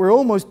 that we're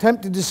almost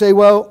tempted to say,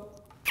 well,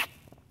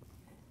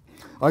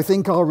 I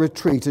think I'll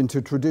retreat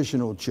into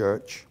traditional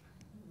church.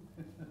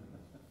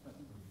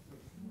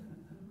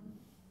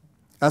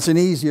 That's an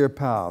easier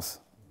path.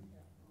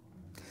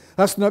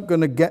 That's not going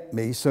to get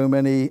me so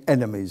many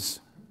enemies.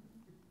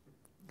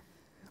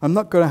 I'm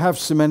not going to have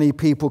so many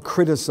people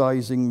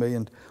criticizing me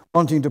and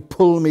wanting to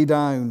pull me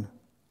down.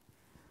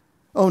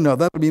 Oh no,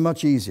 that'll be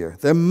much easier.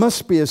 There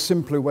must be a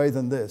simpler way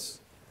than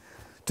this.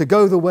 To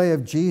go the way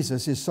of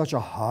Jesus is such a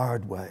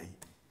hard way.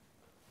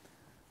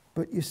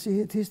 But you see,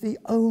 it is the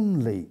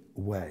only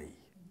way.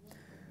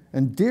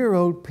 And dear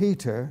old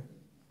Peter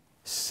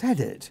said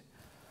it.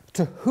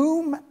 To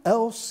whom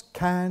else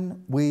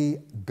can we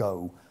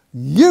go?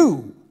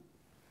 You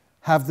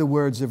have the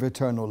words of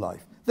eternal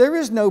life. There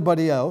is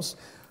nobody else.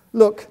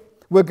 Look,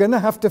 we're going to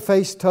have to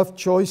face tough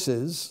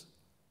choices.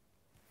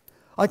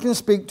 I can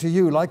speak to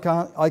you like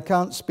I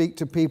can't speak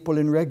to people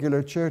in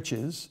regular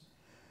churches,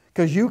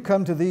 because you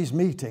come to these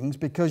meetings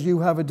because you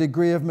have a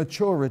degree of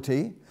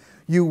maturity.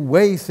 You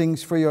weigh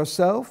things for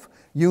yourself.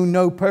 You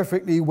know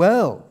perfectly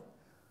well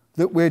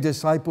that we're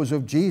disciples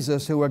of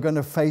Jesus who are going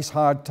to face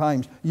hard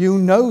times. You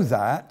know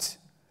that.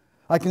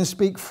 I can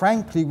speak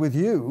frankly with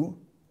you.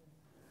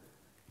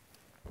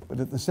 But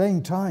at the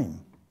same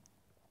time,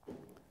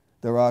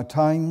 there are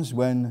times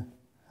when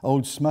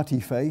old smutty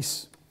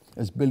face,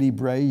 as Billy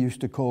Bray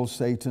used to call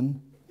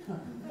Satan,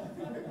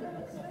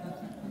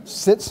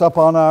 sits up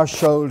on our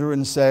shoulder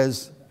and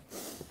says,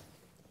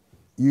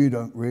 you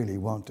don't really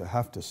want to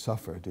have to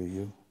suffer, do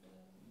you?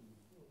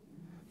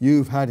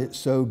 You've had it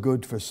so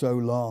good for so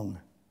long.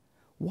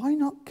 Why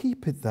not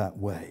keep it that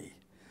way?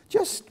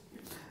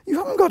 You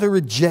haven't got to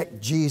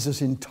reject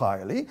Jesus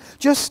entirely.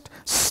 Just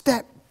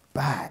step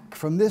back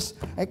from this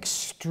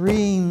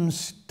extreme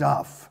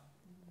stuff.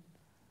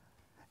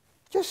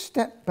 Just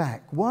step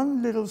back,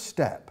 one little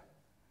step.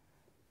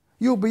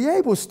 You'll be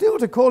able still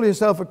to call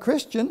yourself a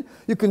Christian.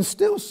 You can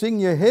still sing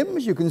your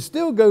hymns. You can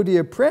still go to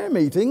your prayer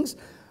meetings.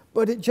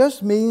 But it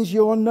just means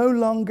you're no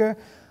longer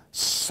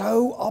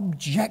so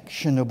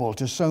objectionable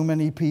to so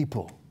many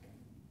people.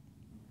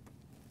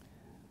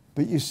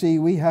 But you see,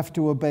 we have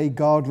to obey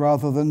God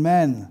rather than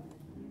men.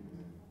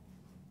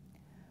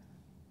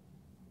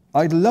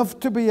 I'd love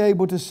to be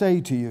able to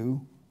say to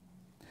you,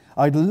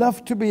 I'd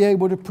love to be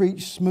able to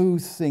preach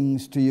smooth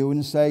things to you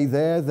and say,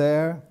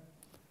 there,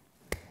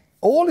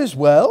 all is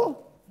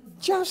well.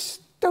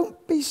 Just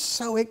don't be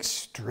so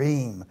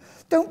extreme.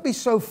 Don't be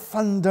so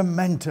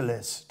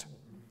fundamentalist.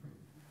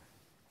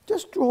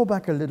 Just draw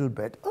back a little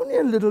bit, only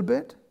a little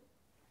bit.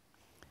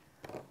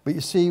 But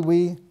you see,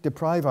 we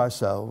deprive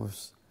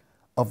ourselves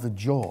of the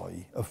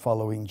joy of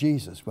following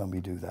Jesus when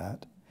we do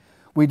that.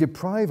 We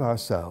deprive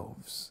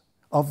ourselves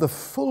of the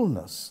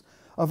fullness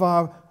of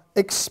our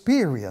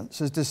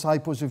experience as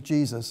disciples of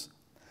Jesus.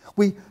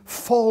 We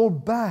fall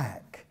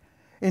back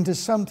into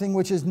something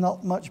which is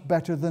not much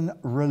better than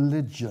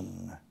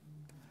religion.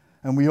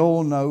 And we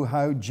all know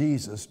how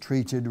Jesus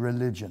treated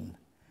religion.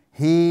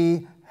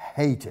 He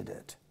hated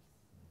it.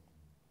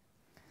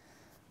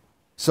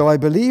 So I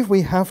believe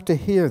we have to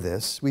hear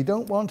this. We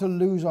don't want to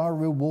lose our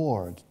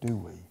reward, do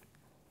we?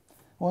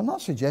 Well, I'm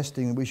not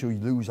suggesting that we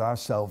should lose our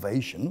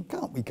salvation.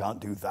 We can't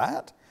do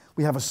that.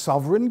 We have a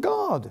sovereign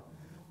God.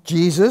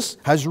 Jesus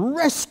has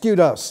rescued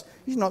us.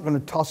 He's not going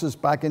to toss us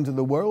back into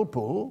the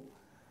whirlpool.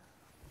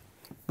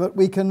 But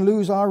we can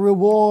lose our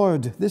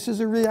reward. This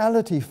is a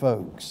reality,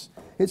 folks.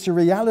 It's a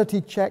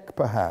reality check,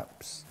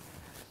 perhaps.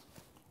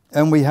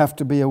 And we have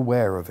to be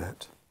aware of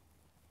it.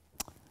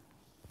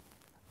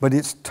 But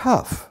it's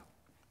tough.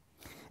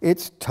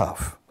 It's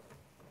tough.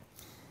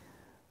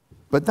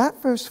 But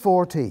that verse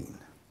 14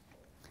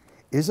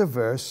 is a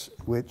verse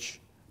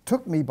which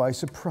took me by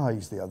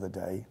surprise the other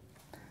day.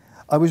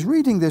 I was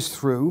reading this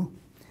through,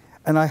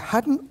 and I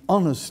hadn't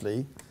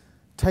honestly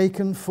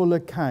taken full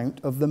account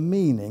of the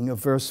meaning of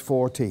verse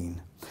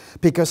 14.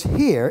 Because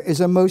here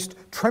is a most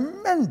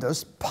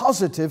tremendous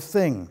positive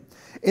thing.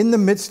 In the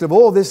midst of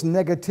all this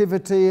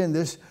negativity and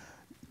this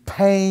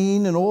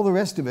pain and all the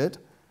rest of it,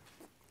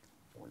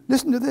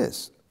 listen to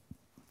this.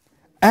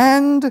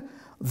 And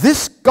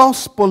this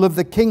gospel of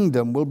the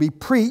kingdom will be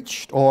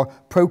preached or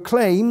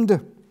proclaimed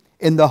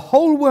in the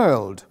whole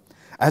world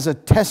as a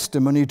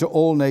testimony to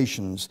all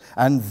nations,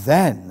 and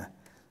then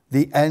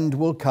the end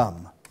will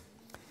come.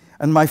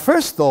 And my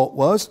first thought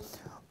was,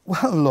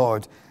 well,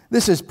 Lord,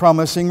 this is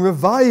promising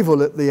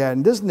revival at the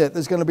end, isn't it?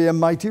 There's going to be a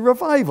mighty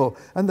revival.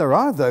 And there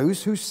are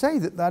those who say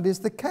that that is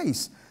the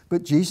case.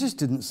 But Jesus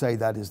didn't say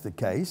that is the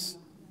case.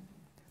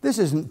 This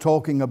isn't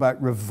talking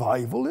about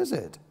revival, is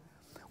it?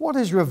 What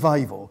is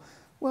revival?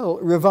 Well,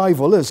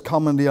 revival, as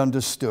commonly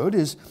understood,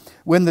 is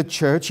when the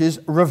church is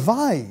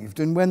revived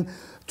and when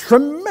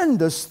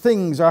tremendous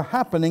things are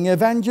happening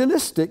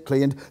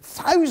evangelistically and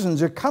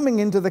thousands are coming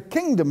into the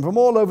kingdom from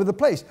all over the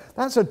place.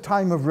 That's a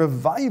time of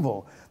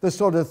revival, the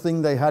sort of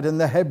thing they had in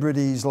the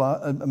Hebrides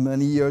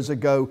many years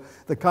ago,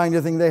 the kind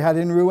of thing they had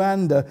in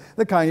Rwanda,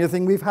 the kind of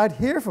thing we've had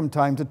here from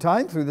time to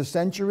time through the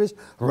centuries.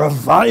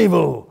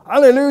 Revival!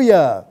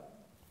 Hallelujah!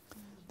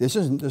 This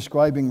isn't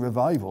describing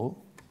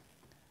revival,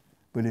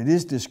 but it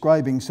is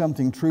describing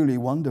something truly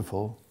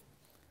wonderful.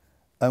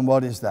 And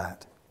what is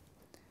that?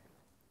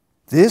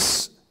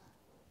 This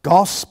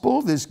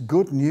gospel, this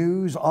good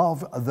news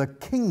of the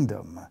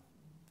kingdom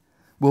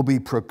will be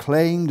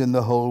proclaimed in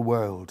the whole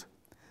world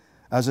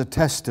as a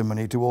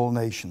testimony to all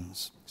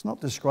nations. It's not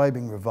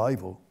describing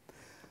revival,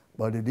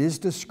 but it is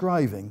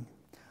describing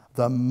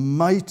the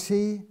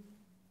mighty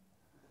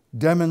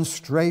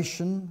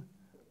demonstration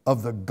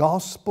of the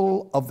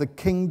gospel of the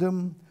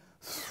kingdom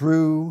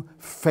through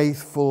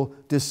faithful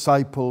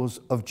disciples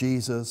of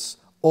Jesus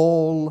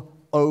all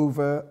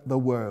over the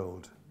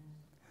world.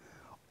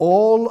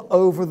 All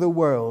over the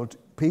world,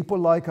 people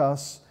like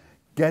us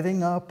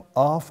getting up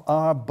off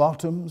our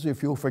bottoms,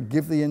 if you'll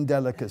forgive the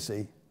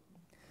indelicacy,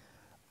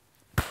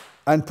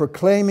 and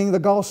proclaiming the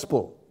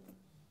gospel.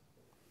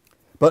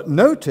 But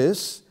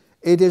notice,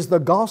 it is the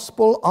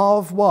gospel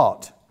of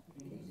what?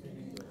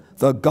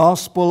 The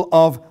gospel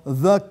of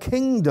the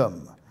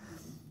kingdom.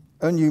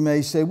 And you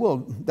may say,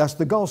 well, that's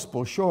the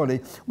gospel,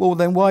 surely. Well,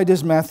 then why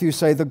does Matthew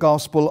say the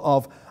gospel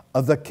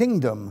of the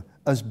kingdom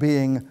as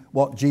being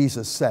what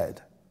Jesus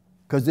said?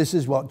 Because this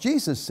is what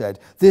Jesus said,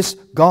 this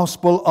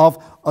gospel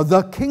of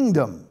the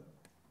kingdom.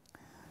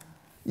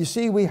 You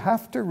see, we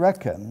have to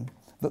reckon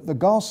that the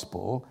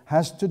gospel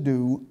has to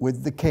do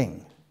with the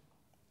king.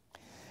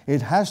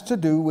 It has to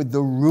do with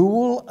the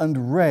rule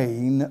and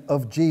reign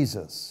of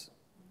Jesus.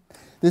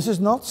 This is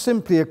not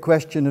simply a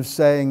question of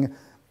saying,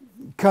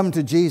 come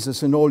to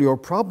Jesus and all your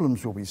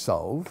problems will be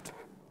solved.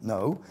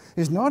 No,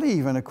 it's not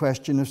even a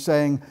question of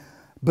saying,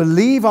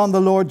 believe on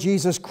the Lord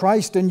Jesus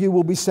Christ and you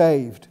will be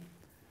saved.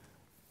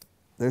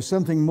 There's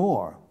something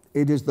more.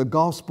 It is the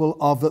gospel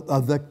of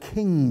the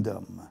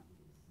kingdom,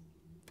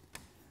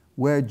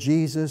 where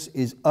Jesus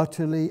is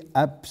utterly,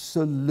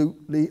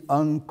 absolutely,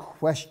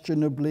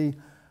 unquestionably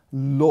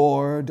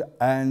Lord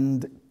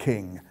and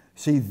King.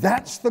 See,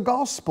 that's the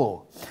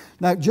gospel.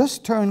 Now,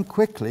 just turn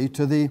quickly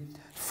to the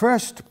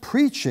first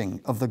preaching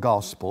of the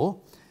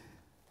gospel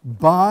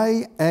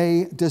by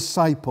a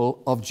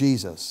disciple of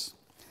Jesus.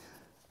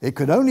 It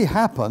could only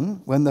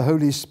happen when the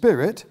Holy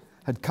Spirit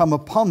had come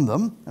upon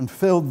them and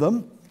filled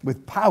them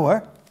with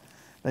power.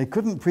 They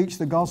couldn't preach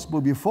the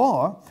gospel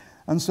before.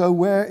 And so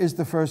where is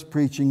the first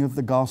preaching of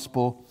the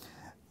gospel?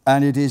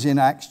 And it is in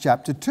Acts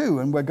chapter 2.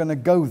 And we're going to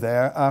go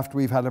there after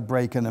we've had a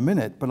break in a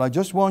minute. But I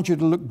just want you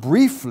to look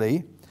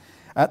briefly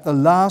at the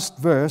last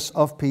verse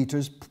of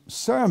Peter's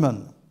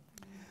sermon.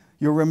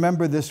 You'll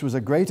remember this was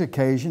a great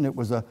occasion. It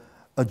was a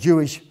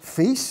Jewish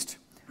feast.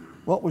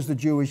 What was the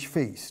Jewish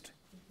feast?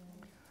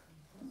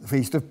 The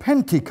Feast of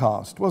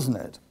Pentecost, wasn't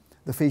it?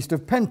 The Feast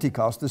of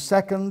Pentecost, the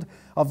second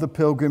of the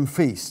pilgrim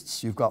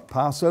feasts. You've got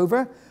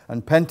Passover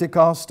and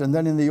Pentecost, and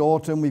then in the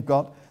autumn we've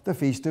got the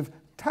Feast of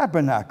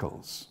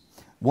Tabernacles.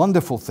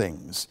 Wonderful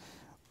things.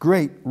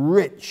 Great,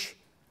 rich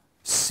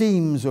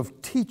seams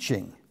of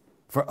teaching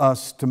for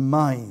us to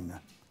mine.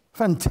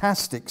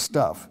 Fantastic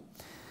stuff.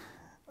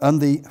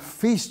 And the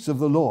feasts of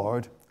the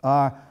Lord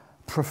are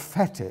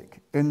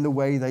prophetic in the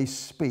way they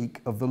speak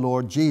of the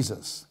Lord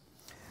Jesus.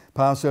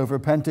 Passover,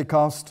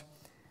 Pentecost,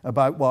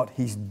 about what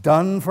he's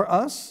done for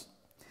us.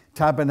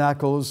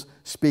 Tabernacles,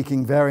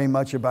 speaking very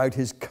much about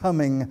his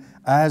coming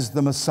as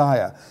the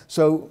Messiah.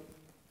 So,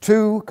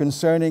 two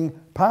concerning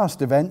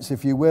past events,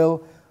 if you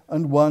will,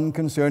 and one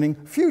concerning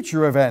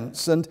future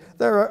events. And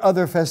there are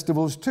other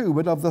festivals too,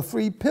 but of the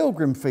three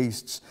pilgrim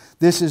feasts,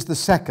 this is the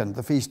second,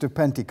 the Feast of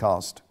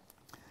Pentecost.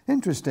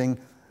 Interesting,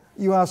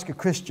 you ask a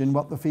Christian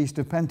what the Feast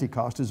of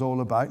Pentecost is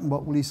all about, and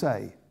what will he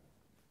say?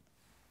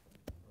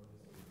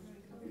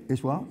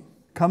 Is what?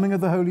 Coming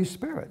of the Holy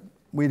Spirit.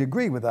 We'd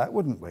agree with that,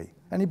 wouldn't we?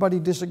 Anybody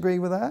disagree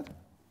with that?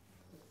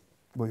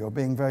 Well, you're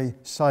being very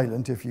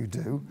silent if you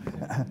do.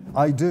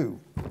 I do.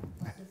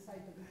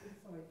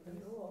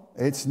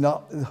 It's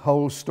not the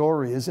whole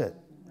story, is it?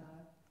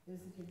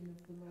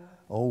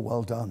 Oh,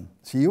 well done.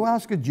 So you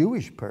ask a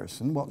Jewish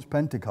person what's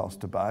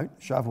Pentecost about,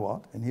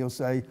 Shavuot, and he'll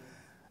say,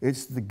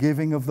 it's the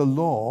giving of the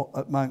law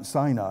at Mount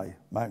Sinai,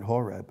 Mount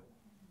Horeb.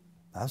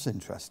 That's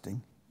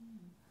interesting.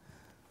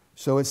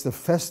 So it's the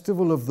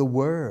festival of the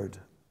Word,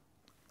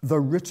 the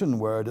written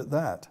Word at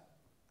that.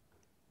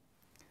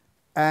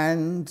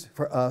 And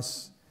for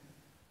us,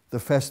 the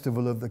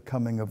festival of the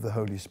coming of the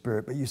Holy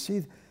Spirit. But you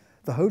see,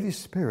 the Holy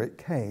Spirit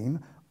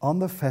came on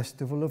the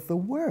festival of the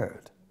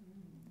Word.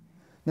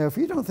 Now, if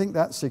you don't think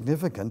that's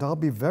significant, I'll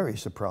be very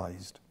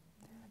surprised.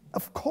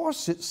 Of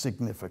course it's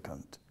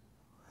significant.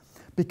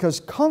 Because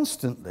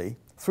constantly,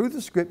 through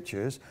the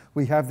Scriptures,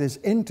 we have this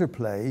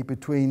interplay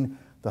between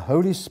the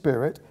Holy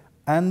Spirit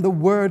and the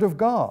Word of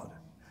God.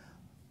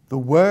 The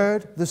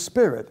Word, the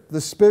Spirit,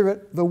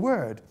 the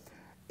Word.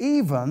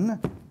 Even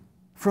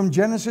from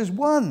Genesis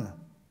 1.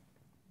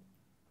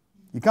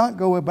 You can't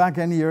go back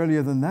any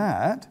earlier than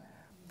that.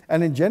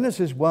 And in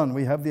Genesis 1,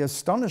 we have the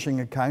astonishing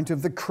account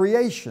of the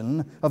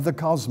creation of the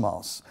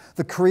cosmos.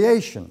 The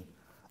creation,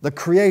 the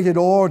created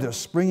order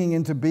springing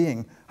into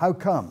being. How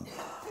come?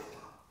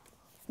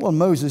 Well,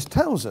 Moses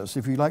tells us,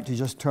 if you'd like to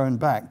just turn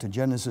back to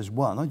Genesis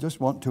 1, I just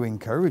want to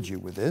encourage you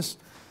with this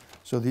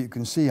so that you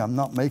can see I'm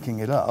not making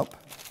it up.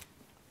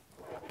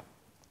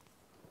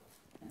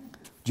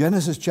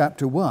 Genesis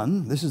chapter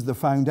 1, this is the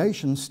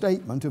foundation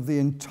statement of the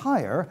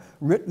entire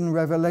written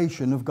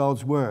revelation of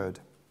God's Word.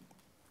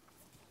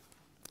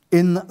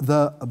 In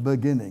the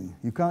beginning.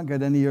 You can't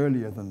get any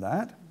earlier than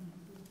that.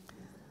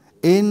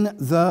 In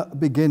the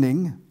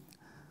beginning,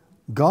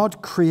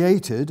 God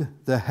created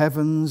the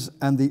heavens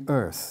and the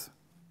earth.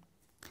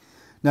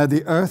 Now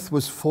the earth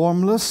was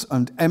formless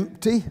and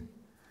empty.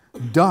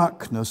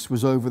 darkness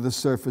was over the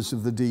surface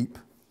of the deep.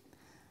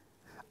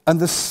 And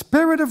the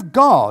Spirit of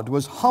God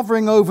was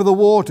hovering over the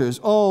waters.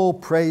 Oh,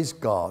 praise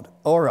God.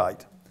 All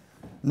right.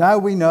 Now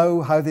we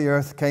know how the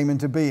earth came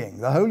into being.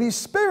 The Holy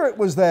Spirit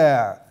was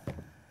there.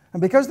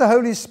 And because the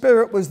Holy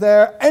Spirit was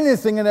there,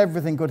 anything and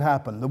everything could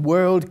happen. The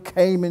world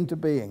came into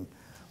being.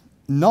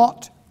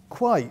 Not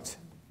quite.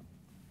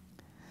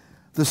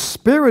 The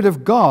Spirit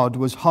of God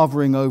was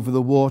hovering over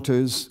the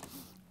waters,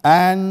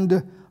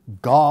 and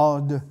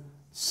God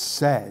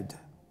said,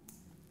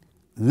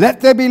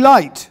 "Let there be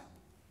light."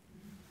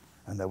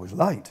 And there was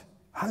light.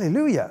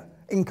 Hallelujah.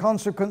 In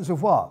consequence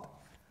of what?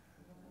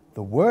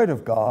 The Word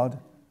of God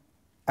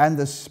and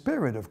the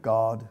Spirit of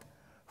God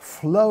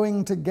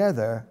flowing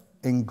together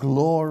in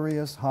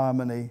glorious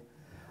harmony,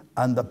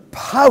 and the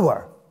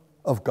power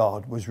of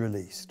God was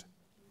released.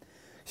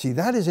 See,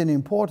 that is an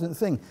important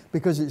thing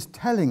because it's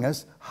telling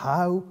us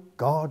how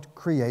God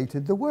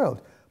created the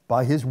world.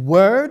 By His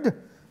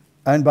Word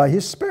and by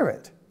His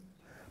Spirit.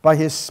 By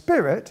His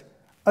Spirit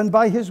and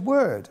by His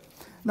Word.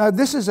 Now,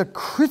 this is a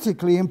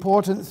critically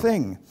important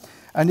thing.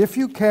 And if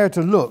you care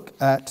to look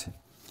at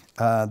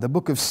the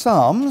book of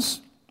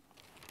Psalms,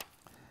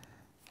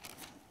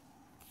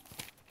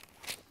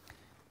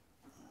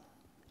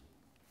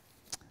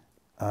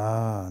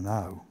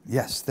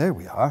 yes, there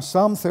we are,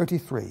 Psalm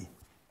 33.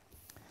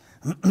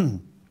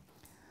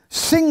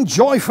 Sing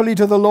joyfully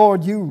to the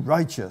Lord, you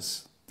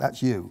righteous.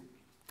 That's you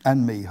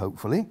and me,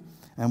 hopefully.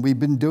 And we've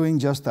been doing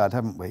just that,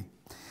 haven't we?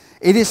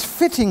 It is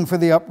fitting for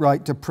the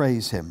upright to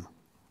praise Him.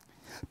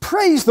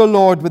 Praise the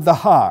Lord with the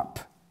harp.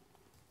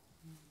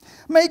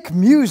 Make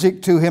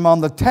music to Him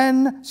on the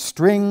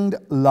 10-stringed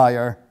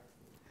lyre.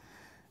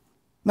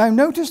 Now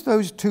notice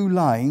those two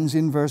lines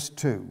in verse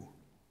 2.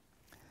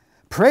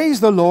 Praise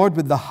the Lord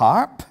with the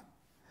harp.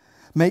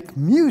 Make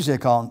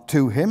music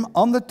to Him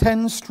on the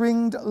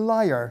 10-stringed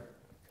lyre.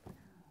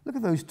 Look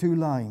at those two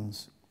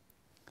lines.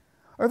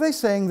 Are they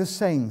saying the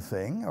same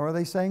thing, or are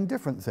they saying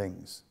different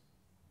things?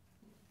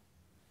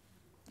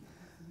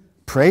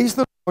 Praise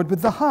the Lord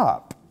with the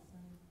harp.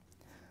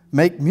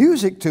 Make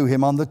music to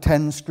Him on the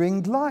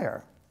 10-stringed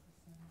lyre.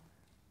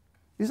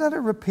 Is that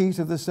a repeat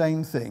of the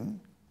same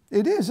thing?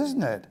 It is,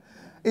 isn't it?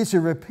 It's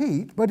a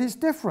repeat, but it's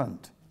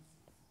different.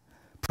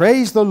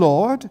 Praise the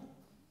Lord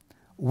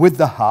with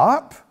the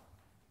harp.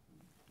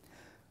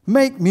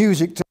 Make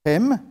music to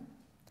Him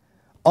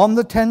on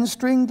the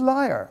 10-stringed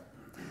lyre.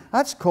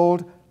 That's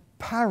called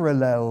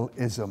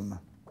parallelism.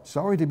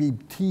 Sorry to be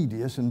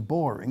tedious and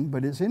boring,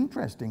 but it's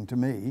interesting to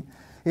me.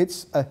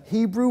 It's a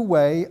Hebrew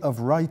way of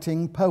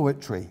writing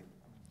poetry.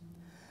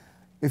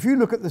 If you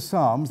look at the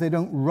Psalms, they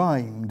don't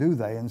rhyme, do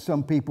they? And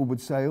some people would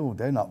say, oh,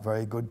 they're not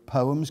very good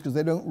poems because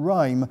they don't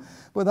rhyme.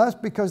 Well, that's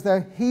because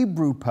they're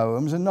Hebrew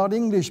poems and not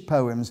English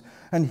poems.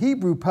 And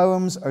Hebrew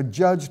poems are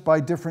judged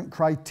by different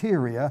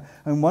criteria,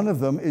 and one of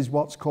them is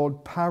what's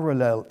called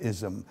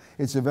parallelism.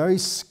 It's a very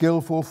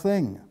skillful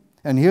thing.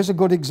 And here's a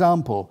good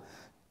example.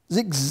 It's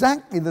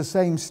exactly the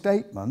same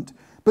statement,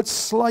 but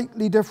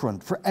slightly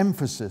different for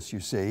emphasis, you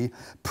see.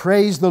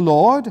 Praise the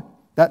Lord,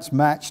 that's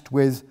matched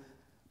with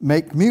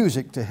make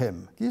music to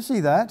Him. Do you see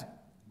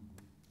that?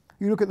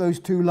 You look at those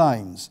two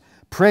lines.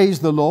 Praise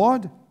the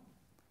Lord,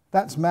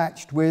 that's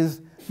matched with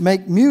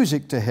make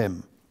music to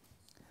Him.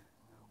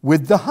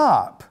 With the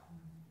harp,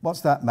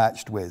 what's that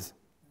matched with?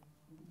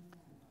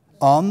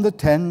 On the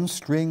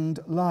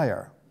 10-stringed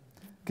lyre.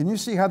 Can you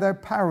see how they're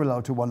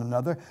parallel to one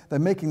another? They're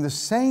making the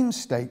same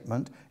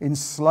statement in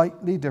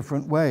slightly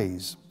different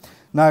ways.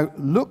 Now,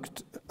 look,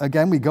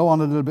 again, we go on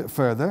a little bit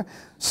further.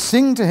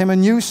 Sing to Him a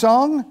new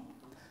song.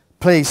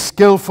 Play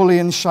skillfully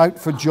and shout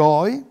for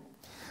joy.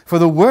 For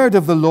the word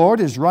of the Lord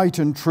is right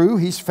and true.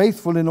 He's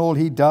faithful in all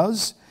He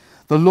does.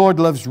 The Lord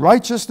loves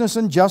righteousness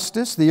and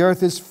justice. The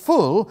earth is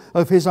full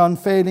of His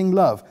unfailing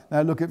love.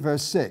 Now look at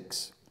verse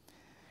 6.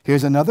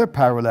 Here's another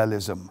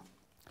parallelism.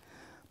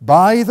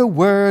 By the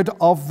word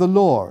of the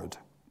Lord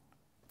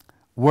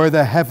were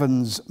the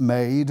heavens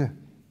made,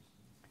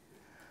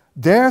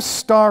 their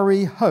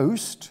starry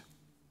host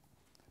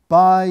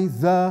by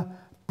the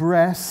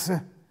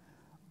breath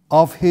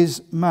of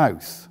His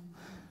mouth.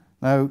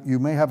 Now, you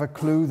may have a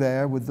clue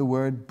there with the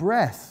word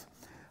breath.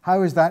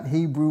 How is that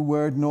Hebrew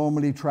word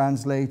normally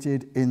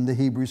translated in the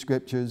Hebrew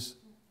Scriptures?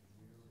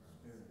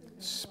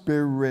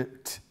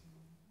 Spirit.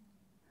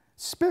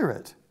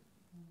 Spirit.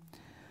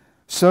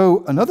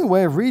 So, another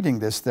way of reading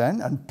this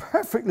then, and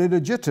perfectly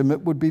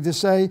legitimate, would be to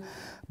say,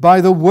 by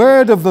the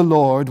word of the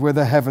Lord were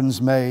the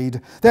heavens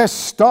made, their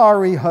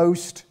starry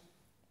host,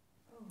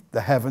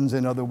 the heavens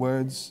in other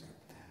words,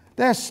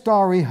 their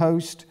starry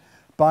host,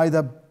 by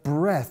the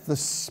breath, the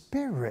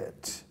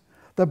Spirit,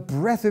 the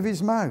breath of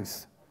His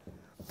mouth.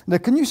 Now,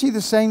 can you see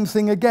the same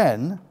thing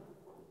again?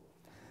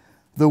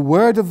 The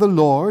word of the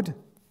Lord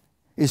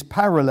is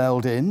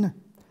paralleled in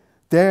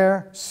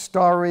their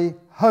starry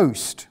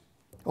host.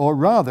 Or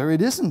rather,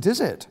 it isn't, is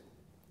it?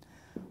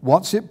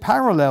 What's it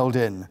paralleled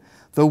in?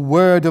 The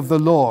word of the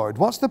Lord.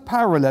 What's the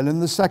parallel in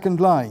the second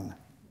line?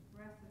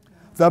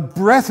 The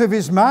breath of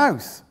His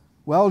mouth.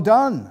 Well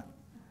done.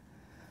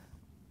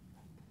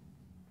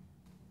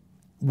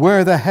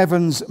 where the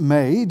heavens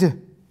made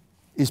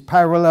is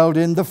paralleled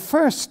in the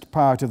first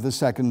part of the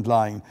second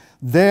line,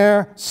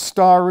 their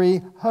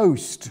starry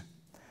host.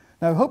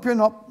 Now, I hope you're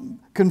not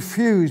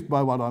confused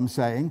by what I'm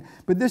saying,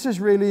 but this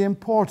is really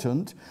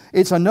important.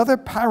 It's another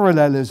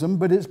parallelism,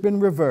 but it's been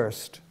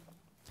reversed.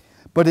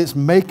 But it's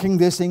making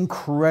this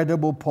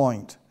incredible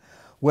point.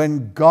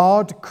 When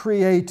God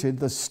created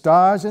the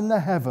stars in the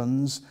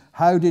heavens,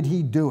 how did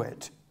he do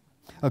it?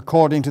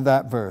 According to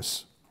that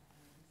verse.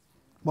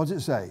 What does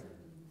it say?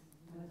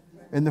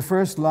 In the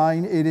first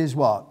line, it is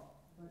what?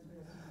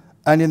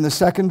 And in the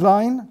second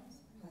line,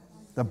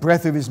 the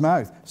breath of his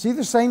mouth. See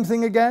the same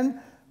thing again?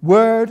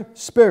 Word,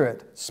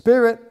 spirit.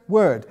 Spirit,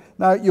 word.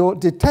 Now, you'll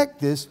detect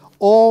this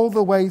all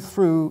the way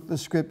through the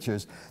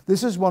scriptures.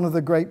 This is one of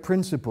the great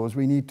principles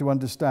we need to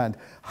understand.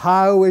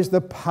 How is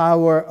the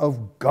power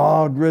of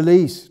God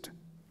released?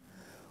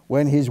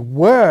 When his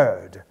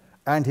word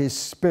and his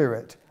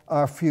spirit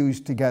are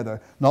fused together.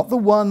 Not the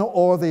one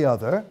or the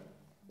other.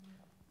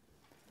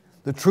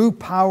 The true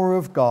power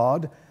of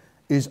God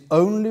is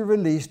only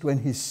released when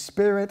his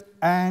spirit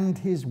and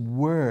his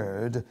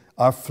word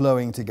are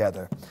flowing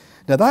together.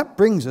 Now that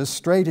brings us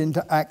straight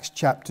into Acts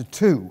chapter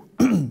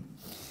 2.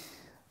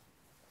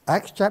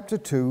 Acts chapter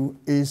 2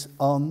 is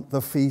on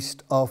the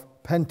Feast of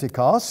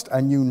Pentecost,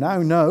 and you now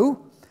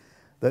know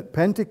that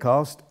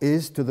Pentecost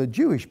is to the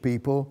Jewish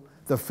people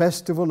the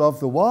festival of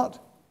the what?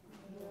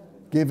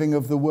 Giving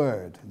of the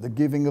word, the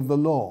giving of the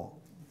law.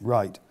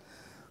 Right.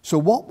 So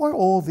what were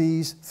all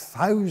these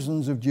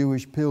thousands of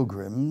Jewish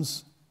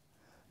pilgrims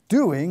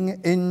doing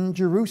in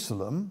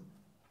Jerusalem?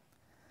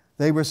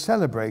 They were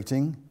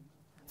celebrating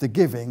the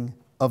giving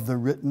of the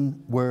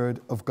written word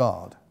of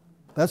God.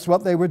 That's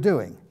what they were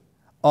doing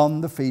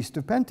on the Feast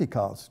of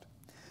Pentecost.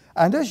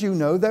 And as you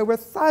know, there were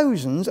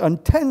thousands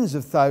and tens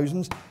of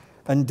thousands,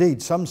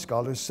 indeed some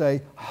scholars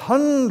say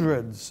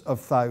hundreds of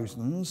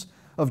thousands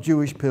of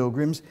Jewish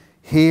pilgrims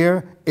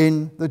here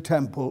in the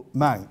Temple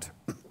Mount.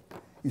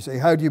 You say,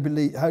 how do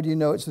you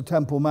know it's the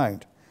Temple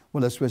Mount?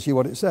 Well, let's see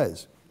what it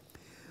says.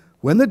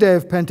 When the day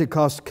of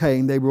Pentecost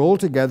came, they were all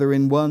together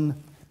in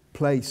one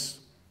place.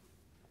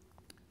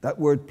 That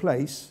word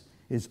place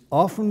is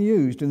often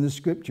used in the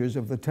scriptures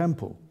of the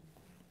temple.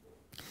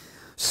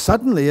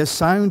 Suddenly a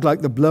sound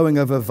like the blowing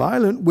of a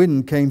violent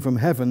wind came from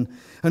heaven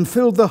and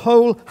filled the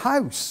whole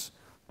house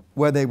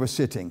where they were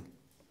sitting.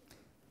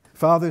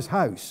 Father's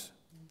house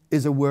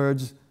is the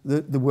word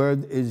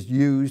is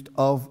used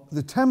of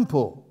the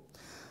temple.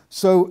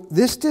 So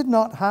this did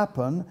not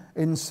happen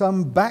in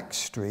some back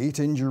street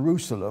in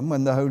Jerusalem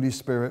when the Holy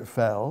Spirit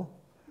fell.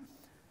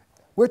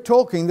 We're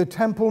talking the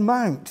Temple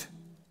Mount.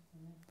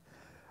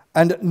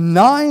 And at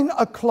 9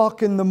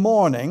 o'clock in the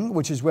morning,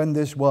 which is when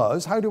this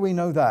was, how do we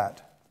know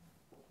that?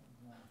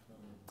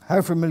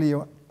 How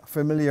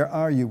familiar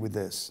are you with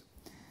this?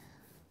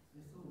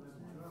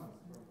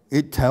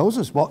 It tells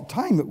us what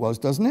time it was,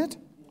 doesn't it?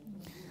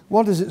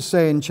 What does it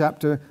say in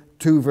chapter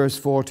 2, verse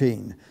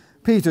 14?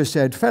 Peter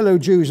said, "Fellow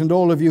Jews and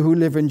all of you who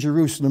live in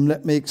Jerusalem,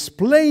 let me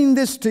explain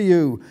this to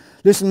you.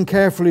 Listen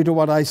carefully to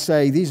what I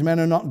say. These men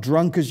are not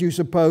drunk as you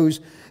suppose.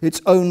 It's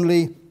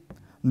only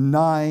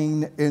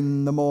 9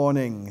 in the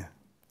morning."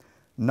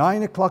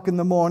 9 o'clock in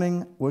the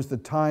morning was the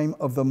time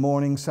of the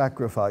morning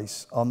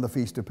sacrifice on the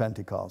Feast of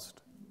Pentecost.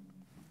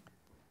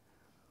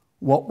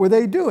 What were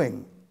they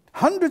doing?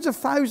 Hundreds of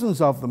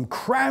thousands of them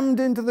crammed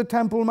into the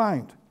Temple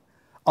Mount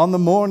on the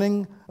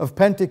morning of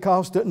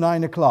Pentecost at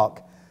 9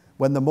 o'clock.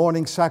 When the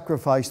morning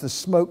sacrifice, the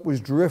smoke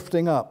was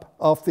drifting up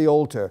off the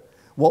altar.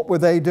 What were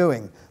they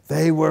doing?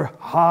 They were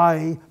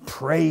high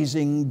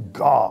praising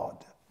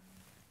God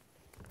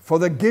for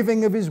the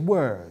giving of his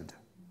word.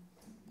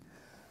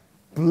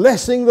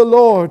 Blessing the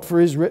Lord for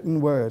his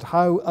written word.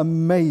 How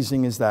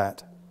amazing is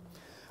that?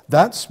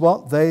 That's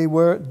what they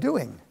were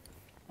doing.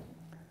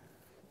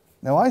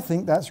 Now, I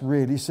think that's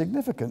really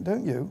significant,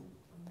 don't you?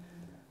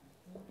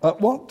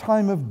 At what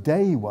time of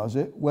day was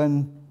it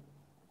when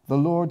the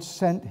Lord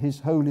sent his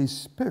Holy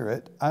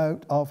Spirit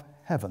out of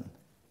heaven?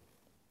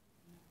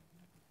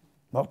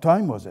 What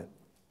time was it?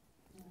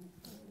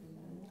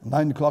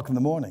 9 o'clock in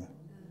the morning.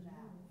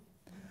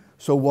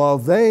 So while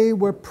they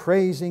were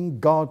praising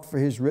God for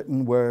his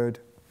written word,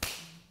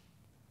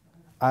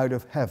 out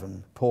of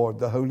heaven poured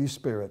the Holy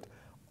Spirit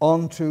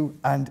onto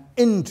and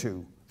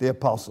into the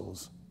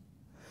apostles.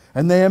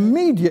 And they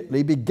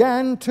immediately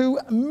began to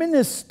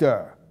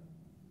minister.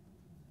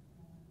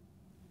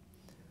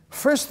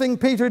 First thing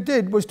Peter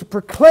did was to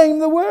proclaim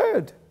the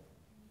word.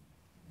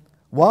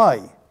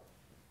 Why?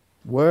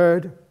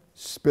 Word,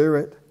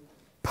 spirit,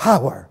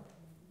 power.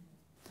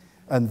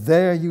 And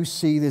there you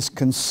see this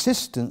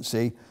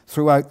consistency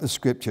throughout the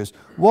scriptures.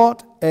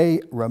 What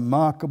a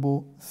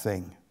remarkable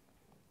thing.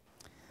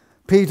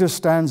 Peter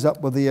stands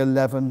up with the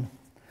 11,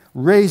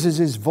 raises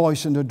his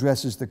voice and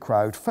addresses the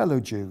crowd. Fellow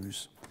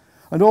Jews,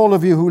 and all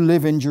of you who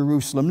live in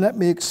Jerusalem, let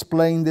me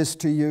explain this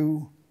to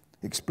you.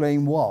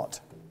 Explain what?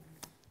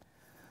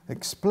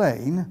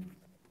 Explain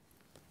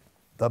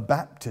the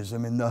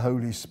baptism in the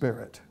Holy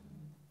Spirit,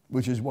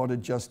 which is what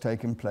had just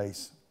taken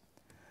place.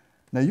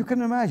 Now you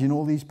can imagine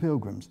all these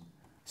pilgrims.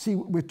 See,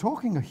 we're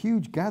talking a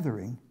huge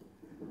gathering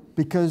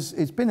because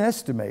it's been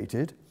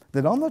estimated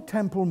that on the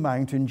Temple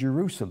Mount in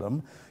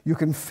Jerusalem, you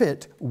can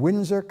fit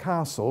Windsor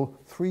Castle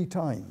 3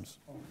 times.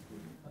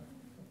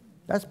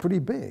 That's pretty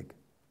big.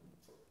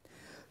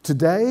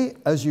 Today,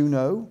 as you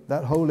know,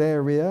 that whole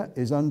area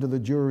is under the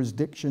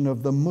jurisdiction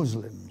of the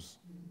Muslims.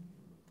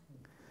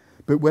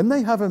 But when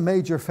they have a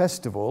major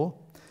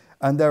festival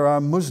and there are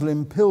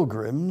Muslim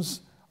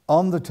pilgrims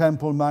on the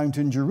Temple Mount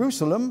in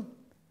Jerusalem,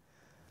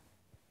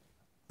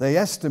 they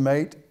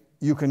estimate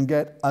you can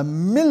get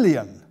 1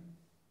 million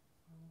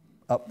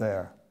up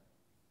there.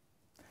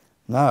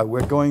 Now,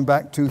 we're going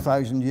back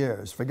 2,000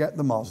 years. Forget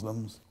the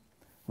Muslims.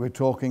 We're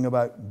talking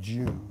about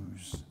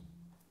Jews.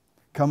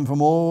 Come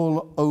from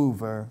all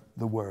over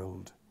the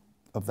world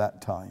of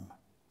that time.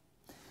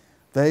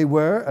 They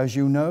were, as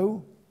you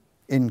know,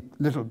 in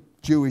little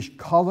Jewish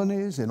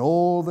colonies in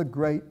all the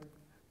great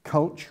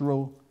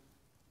cultural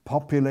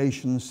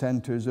population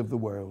centers of the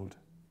world.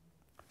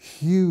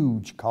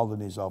 Huge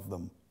colonies of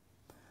them.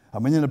 I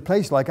mean, in a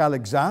place like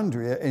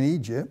Alexandria in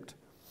Egypt,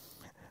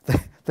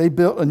 they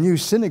built a new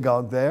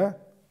synagogue there.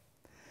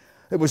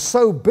 It was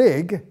so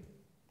big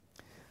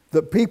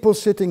that people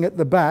sitting at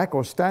the back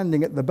or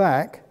standing at the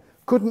back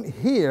couldn't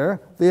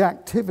hear the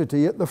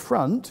activity at the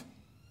front.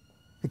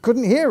 They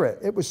couldn't hear it.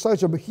 It was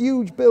such a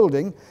huge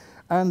building,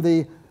 and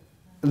the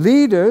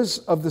leaders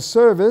of the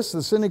service,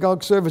 the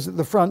synagogue service at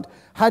the front,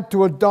 had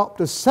to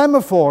adopt a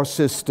semaphore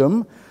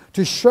system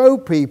to show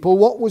people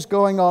what was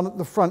going on at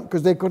the front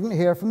because they couldn't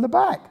hear from the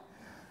back.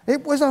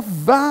 It was a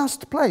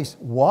vast place.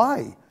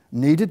 Why?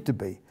 Needed to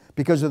be.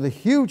 Because of the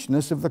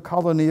hugeness of the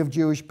colony of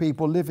Jewish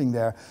people living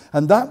there.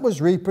 And that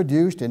was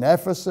reproduced in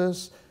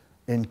Ephesus,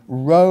 in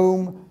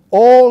Rome,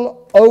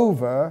 all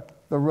over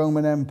the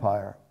Roman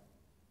Empire.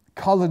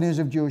 Colonies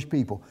of Jewish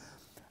people.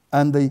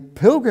 And the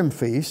pilgrim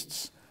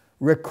feasts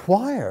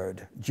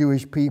required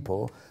Jewish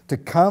people to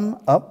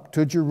come up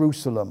to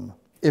Jerusalem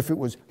if it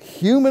was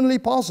humanly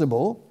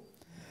possible,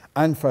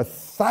 and for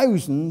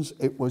thousands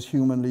it was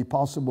humanly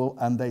possible,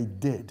 and they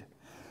did.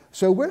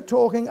 So we're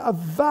talking a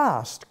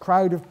vast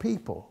crowd of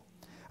people.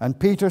 And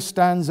Peter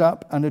stands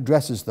up and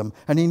addresses them,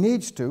 and he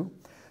needs to,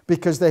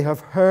 because they have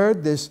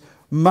heard this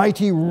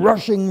mighty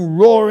rushing,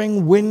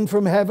 roaring wind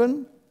from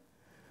heaven.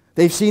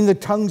 They've seen the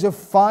tongues of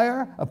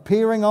fire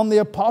appearing on the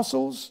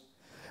apostles,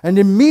 and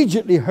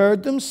immediately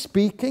heard them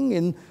speaking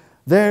in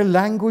their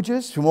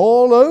languages from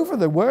all over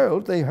the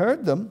world. They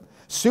heard them,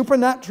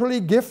 supernaturally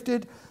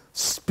gifted,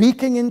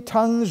 speaking in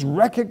tongues,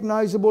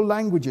 recognizable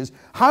languages.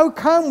 How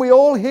come we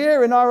all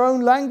hear in our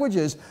own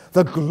languages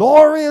the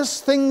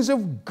glorious things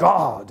of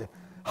God?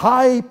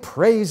 High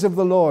praise of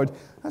the Lord.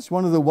 That's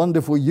one of the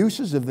wonderful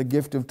uses of the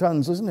gift of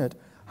tongues, isn't it?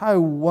 How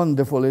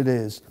wonderful it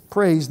is.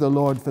 Praise the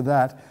Lord for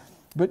that.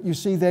 But you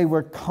see, they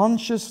were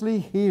consciously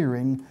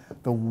hearing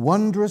the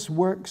wondrous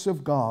works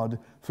of God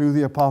through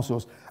the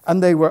apostles.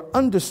 And they were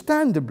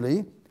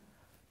understandably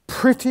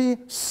pretty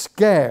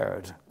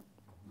scared.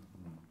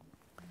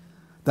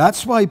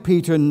 That's why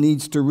Peter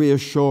needs to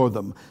reassure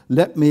them.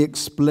 Let me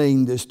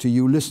explain this to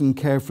you. Listen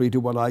carefully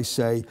to what I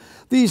say.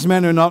 These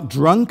men are not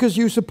drunk as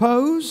you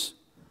suppose.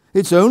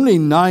 It's only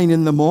 9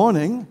 in the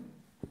morning.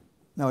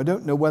 Now, I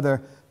don't know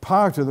whether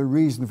part of the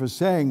reason for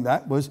saying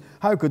that was,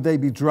 how could they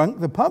be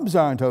drunk? The pubs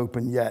aren't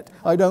open yet.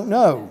 I don't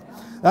know.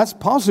 That's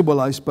possible,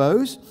 I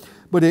suppose.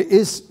 But it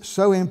is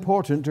so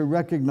important to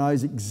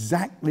recognize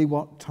exactly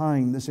what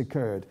time this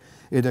occurred.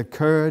 It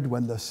occurred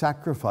when the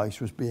sacrifice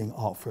was being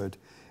offered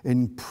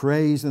in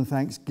praise and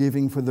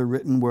thanksgiving for the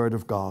written word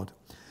of God.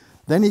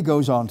 Then he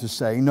goes on to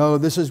say, no,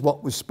 this is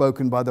what was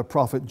spoken by the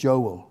prophet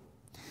Joel.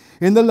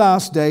 In the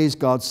last days,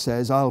 God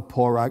says, I'll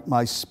pour out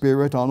my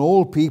spirit on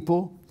all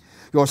people.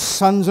 Your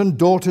sons and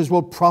daughters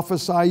will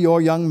prophesy.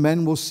 Your young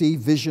men will see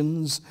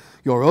visions.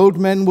 Your old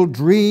men will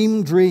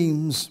dream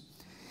dreams.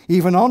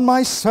 Even on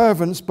my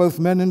servants, both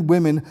men and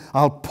women,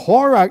 I'll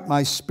pour out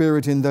my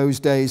spirit in those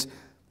days,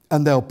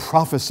 and they'll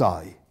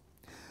prophesy.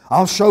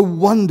 I'll show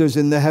wonders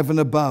in the heaven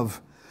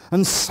above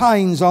and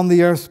signs on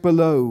the earth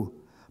below,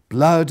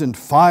 blood and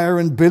fire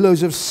and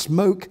billows of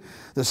smoke.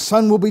 The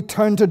sun will be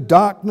turned to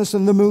darkness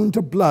and the moon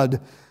to blood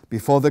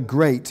before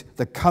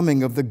the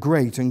coming of the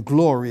great and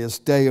glorious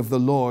day of the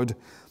Lord.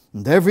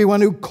 And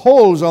everyone who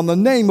calls on the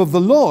name of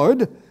the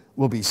Lord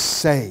will be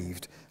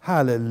saved.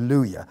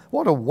 Hallelujah.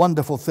 What a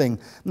wonderful thing.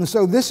 And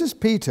so this is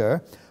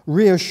Peter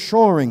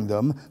reassuring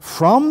them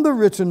from the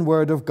written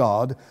word of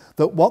God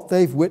that what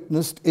they've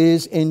witnessed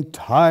is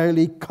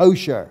entirely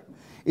kosher.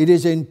 It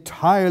is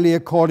entirely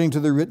according to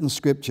the written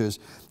scriptures.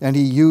 And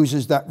he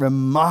uses that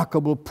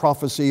remarkable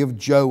prophecy of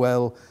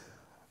Joel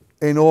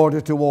in order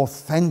to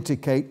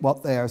authenticate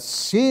what they are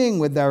seeing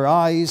with their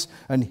eyes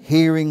and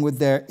hearing with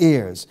their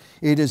ears.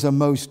 It is a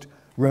most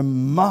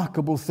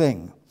remarkable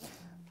thing.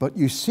 But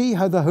you see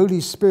how the Holy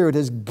Spirit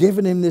has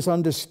given him this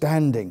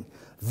understanding.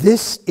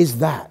 This is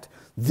that.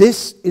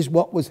 This is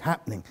what was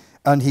happening.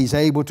 And he's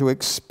able to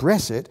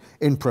express it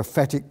in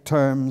prophetic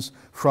terms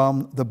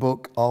from the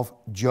book of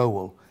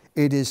Joel.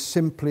 It is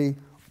simply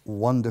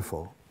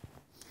wonderful.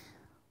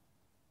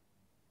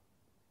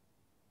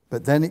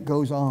 But then it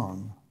goes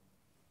on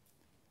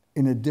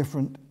in a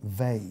different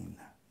vein.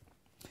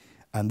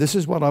 And this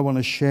is what I want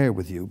to share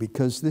with you,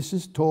 because this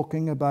is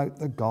talking about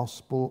the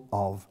gospel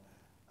of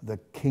the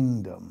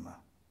kingdom.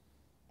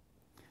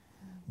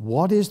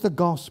 What is the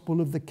gospel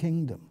of the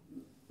kingdom?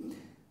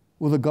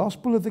 Well, the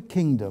gospel of the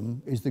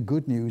kingdom is the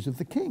good news of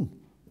the king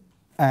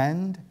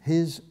and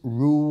his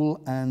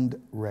rule and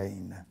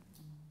reign.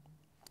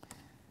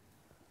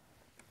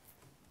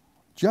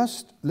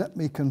 Just let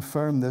me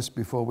confirm this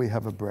before we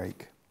have a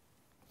break.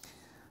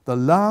 The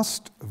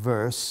last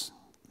verse,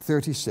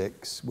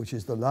 36, which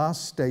is the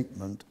last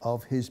statement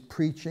of his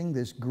preaching,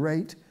 this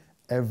great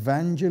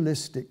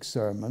evangelistic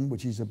sermon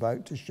which he's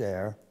about to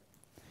share.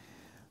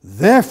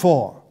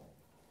 Therefore,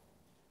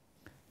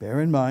 bear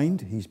in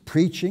mind, he's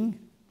preaching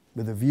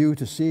with a view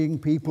to seeing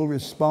people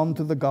respond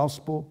to the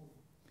gospel.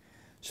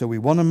 So we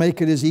want to make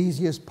it as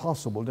easy as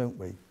possible, don't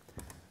we?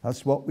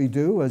 That's what we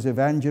do as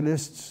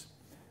evangelists.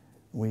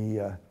 We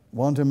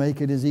want to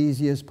make it as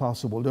easy as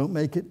possible. Don't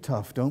make it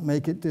tough. Don't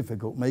make it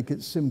difficult. Make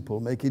it simple.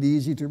 Make it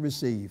easy to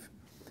receive.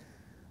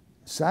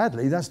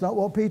 Sadly, that's not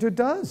what Peter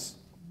does.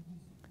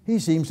 He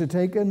seems to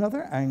take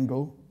another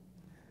angle.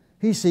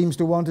 He seems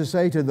to want to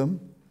say to them,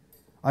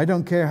 I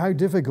don't care how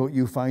difficult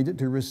you find it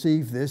to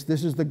receive this.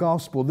 This is the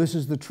gospel. This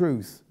is the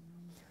truth.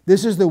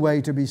 This is the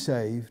way to be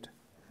saved.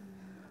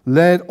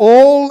 Let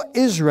all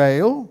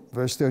Israel,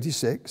 verse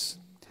 36,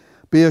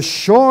 be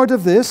assured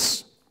of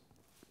this: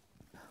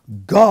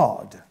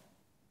 God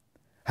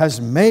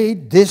has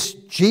made this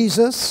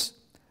Jesus,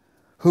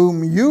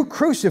 whom you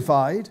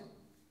crucified,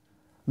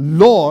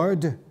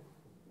 Lord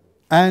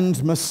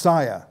and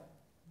Messiah.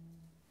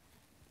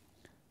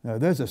 Now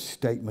there's a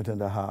statement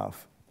and a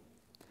half.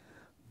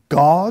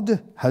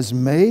 God has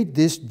made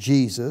this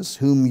Jesus,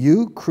 whom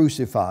you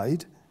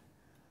crucified,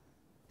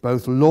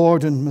 both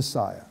Lord and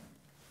Messiah.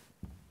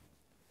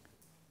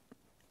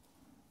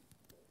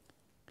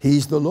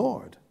 He's the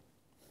Lord.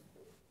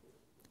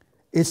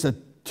 It's a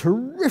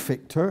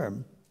terrific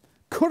term,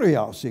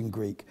 kurios in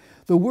Greek.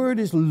 The word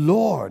is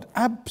Lord.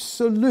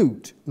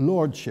 Absolute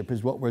lordship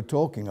is what we're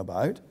talking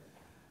about.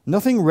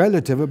 Nothing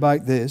relative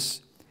about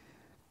this.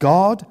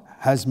 God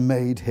has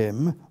made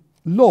him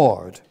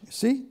Lord. You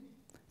see?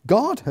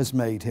 God has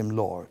made him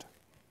Lord.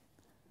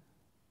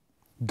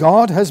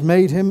 God has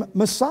made him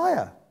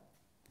Messiah.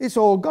 It's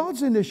all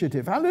God's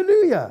initiative.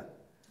 Hallelujah.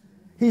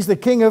 He's the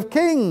King of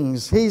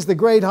Kings. He's the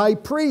great high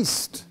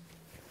priest.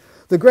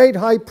 The great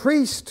high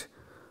priest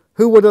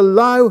who would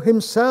allow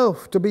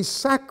himself to be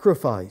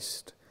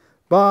sacrificed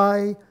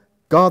by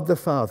God the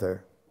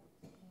Father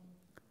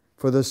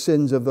for the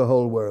sins of the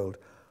whole world.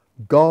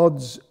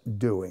 God's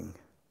doing.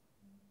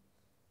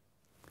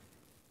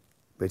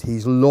 But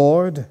he's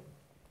Lord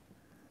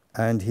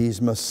and he's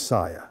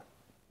Messiah.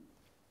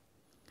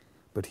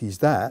 But he's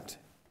that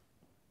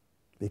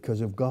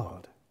because of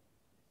God.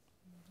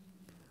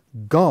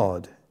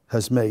 God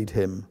has made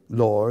him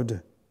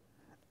Lord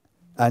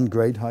and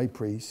great high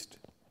priest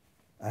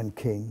and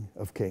King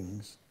of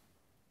Kings.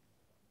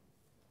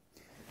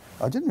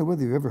 I didn't know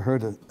whether you ever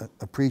heard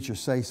a preacher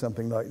say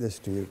something like this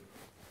to you.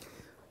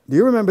 Do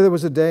you remember there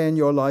was a day in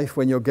your life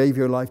when you gave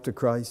your life to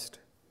Christ?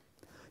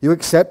 You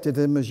accepted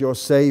him as your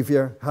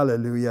Savior.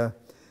 Hallelujah.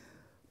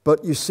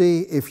 But you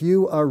see, if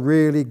you are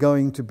really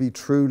going to be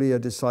truly a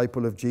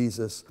disciple of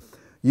Jesus,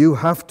 you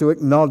have to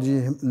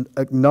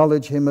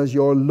acknowledge him as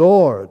your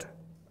Lord.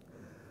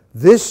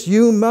 This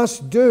you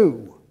must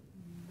do.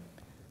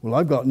 Well,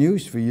 I've got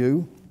news for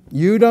you.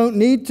 You don't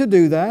need to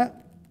do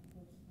that.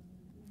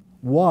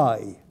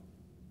 Why?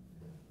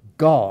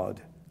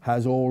 God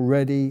has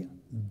already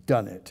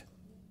done it.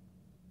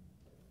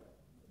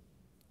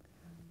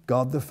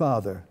 God the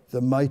Father, the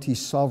mighty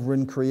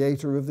sovereign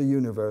creator of the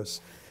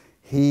universe,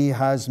 he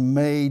has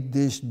made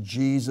this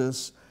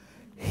Jesus.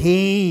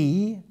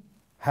 He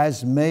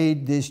has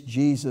made this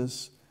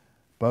Jesus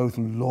both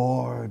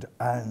Lord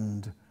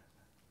and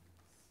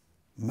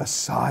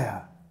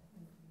Messiah,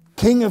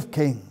 King of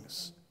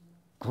Kings,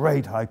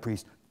 great high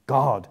priest.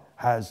 God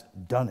has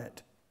done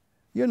it.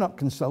 You're not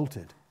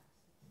consulted.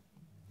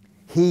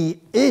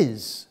 He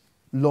is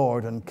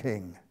Lord and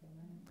King.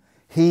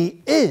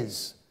 He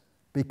is,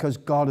 because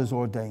God has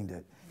ordained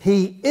it.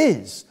 He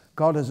is,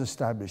 God has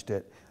established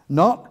it.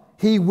 Not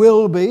he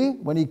will be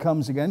when he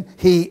comes again.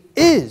 He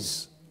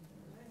is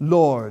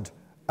Lord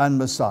and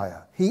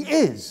Messiah. He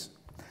is.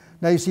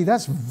 Now you see,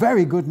 that's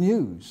very good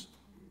news.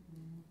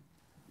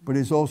 But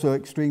it's also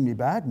extremely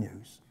bad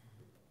news.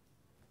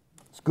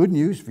 It's good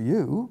news for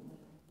you.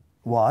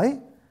 Why?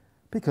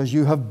 Because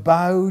you have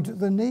bowed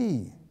the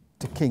knee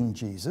to King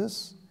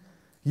Jesus.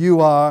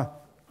 You are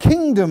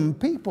kingdom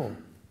people.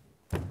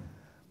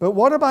 But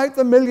what about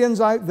the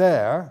millions out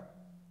there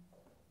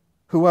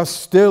who are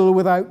still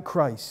without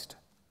Christ?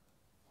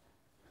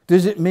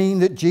 Does it mean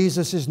that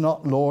Jesus is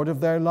not Lord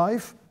of their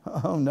life?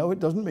 Oh, no, it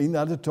doesn't mean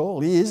that at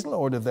all. He is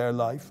Lord of their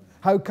life.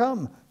 How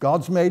come?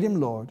 God's made him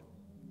Lord.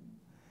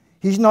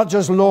 He's not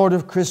just Lord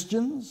of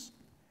Christians.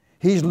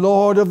 He's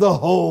Lord of the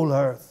whole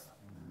earth.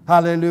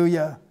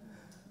 Hallelujah.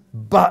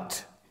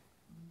 But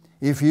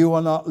if you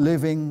are not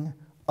living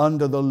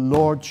under the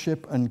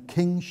lordship and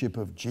kingship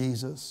of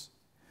Jesus,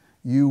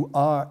 you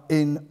are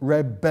in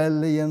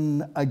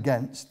rebellion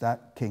against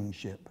that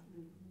kingship.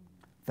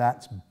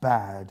 That's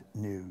bad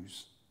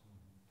news.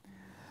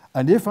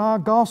 And if our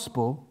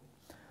gospel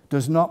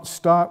does not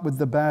start with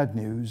the bad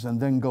news and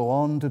then go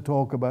on to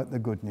talk about the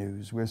good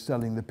news, we're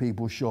selling the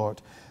people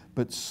short.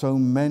 But so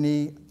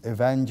many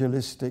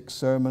evangelistic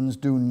sermons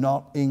do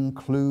not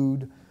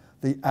include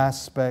the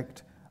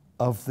aspect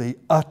of the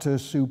utter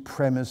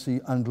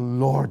supremacy and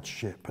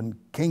lordship and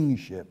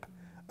kingship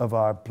of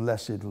our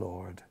blessed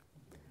Lord.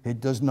 It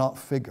does not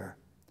figure.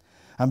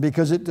 And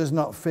because it does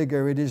not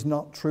figure, it is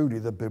not truly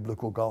the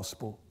biblical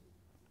gospel.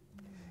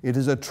 It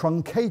is a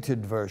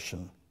truncated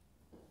version.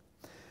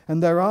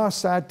 And there are,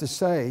 sad to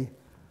say,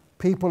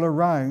 people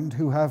around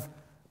who have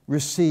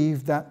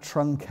received that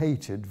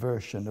truncated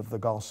version of the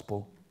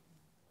gospel.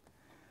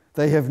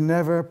 They have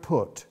never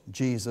put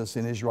Jesus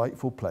in his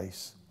rightful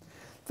place.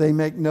 They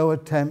make no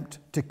attempt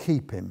to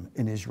keep him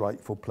in his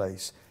rightful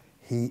place.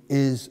 He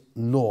is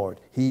Lord.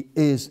 He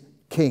is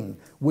King.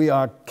 We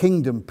are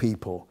kingdom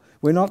people.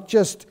 We're not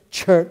just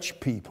church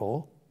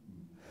people.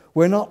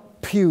 We're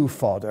not pew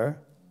fodder.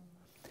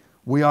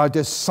 We are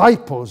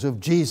disciples of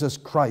Jesus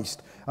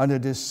Christ. And a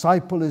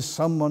disciple is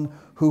someone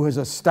who has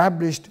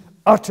established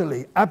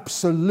utterly,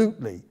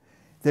 absolutely,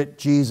 that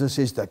Jesus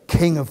is the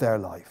King of their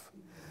life.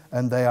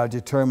 And they are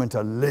determined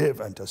to live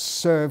and to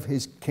serve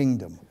his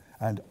kingdom,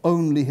 and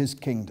only his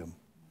kingdom.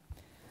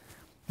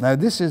 Now,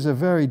 this is a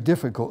very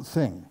difficult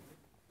thing.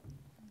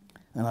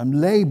 And I'm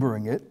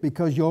laboring it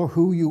because you're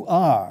who you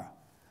are.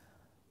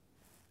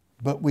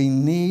 But we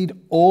need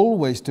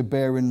always to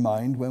bear in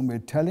mind when we're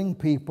telling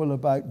people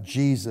about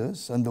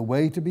Jesus and the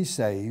way to be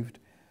saved,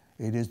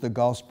 it is the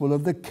gospel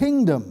of the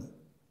kingdom.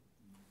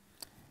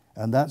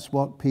 And that's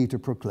what Peter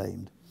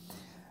proclaimed.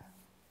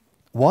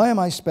 Why am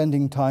I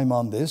spending time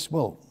on this?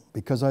 Well,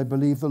 because I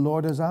believe the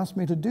Lord has asked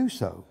me to do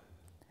so.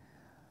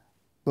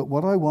 But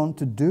what I want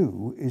to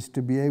do is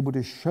to be able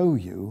to show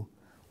you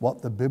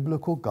what the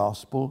biblical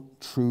gospel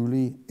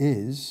truly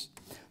is,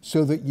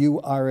 so that you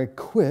are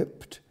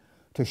equipped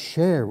to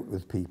share it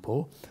with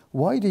people.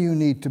 Why do you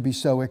need to be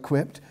so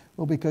equipped?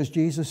 Well, because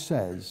Jesus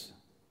says,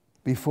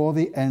 before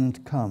the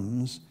end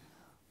comes,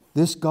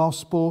 this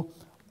gospel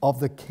of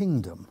the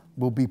kingdom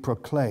will be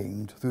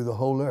proclaimed through the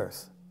whole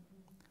earth.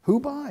 Who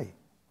by?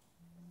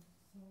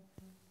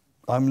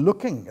 I'm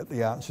looking at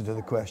the answer to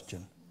the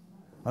question.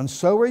 And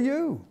so are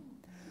you.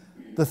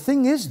 The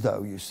thing is,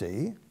 though, you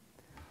see,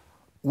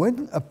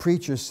 when a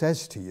preacher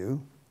says to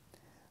you,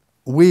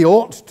 we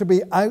ought to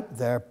be out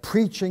there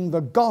preaching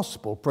the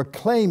gospel,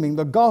 proclaiming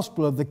the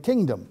gospel of the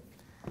kingdom,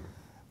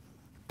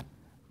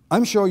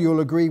 I'm sure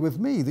you'll agree with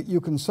me that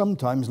you can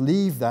sometimes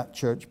leave that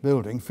church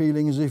building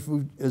feeling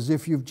as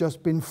if you've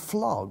just been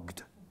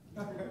flogged.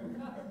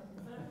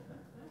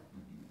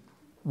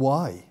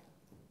 Why?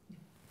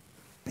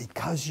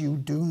 Because you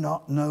do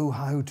not know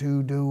how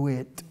to do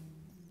it.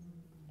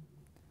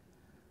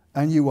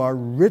 And you are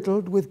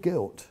riddled with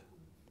guilt.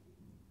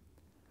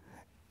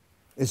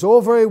 It's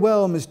all very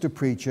well, Mr.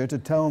 Preacher, to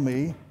tell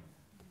me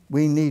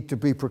we need to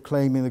be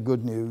proclaiming the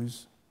good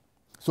news.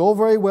 It's all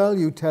very well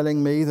you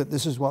telling me that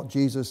this is what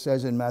Jesus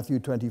says in Matthew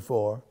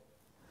 24.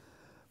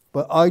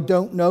 But I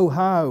don't know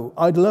how.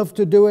 I'd love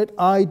to do it.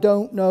 I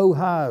don't know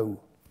how.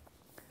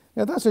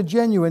 Now, that's a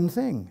genuine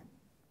thing.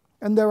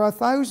 And there are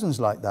thousands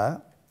like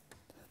that.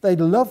 They'd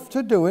love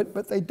to do it,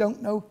 but they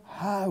don't know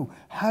how.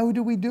 How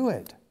do we do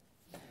it?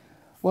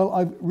 Well,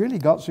 I've really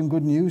got some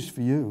good news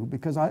for you,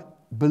 because I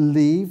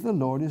believe the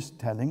Lord is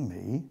telling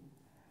me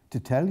to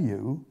tell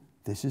you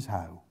this is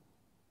how.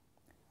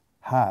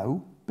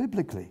 How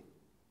biblically.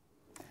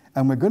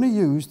 And we're going to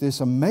use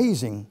this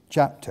amazing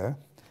chapter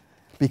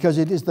because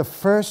it is the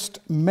first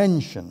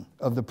mention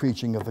of the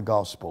preaching of the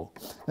gospel.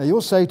 Now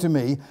you'll say to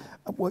me,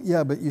 well,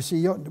 yeah, but you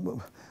see,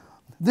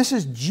 this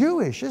is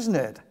Jewish, isn't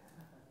it?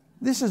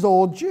 This is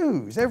all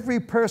Jews. Every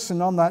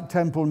person on that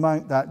Temple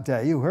Mount that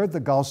day who heard the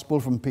gospel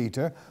from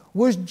Peter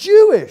was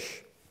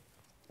Jewish.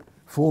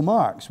 Full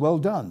marks, well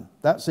done.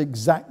 That's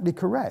exactly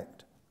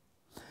correct.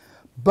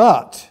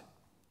 But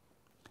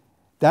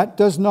that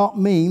does not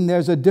mean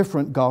there's a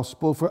different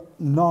gospel for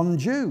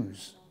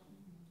non-Jews.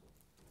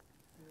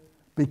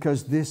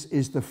 Because this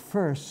is the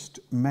first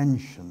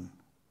mention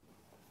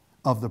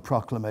of the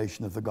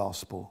proclamation of the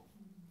gospel.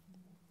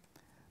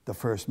 The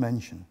first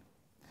mention.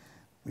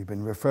 We've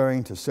been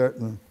referring to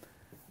certain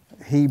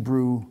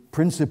Hebrew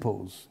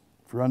principles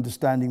for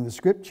understanding the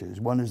scriptures.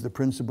 One is the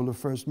principle of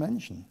first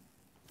mention.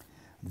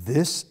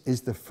 This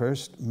is the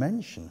first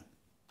mention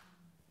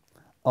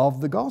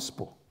of the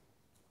gospel.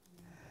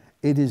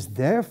 It is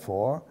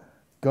therefore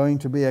going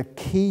to be a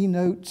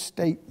keynote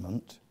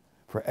statement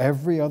for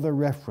every other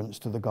reference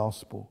to the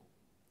gospel.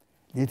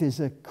 It is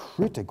a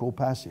critical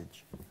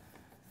passage.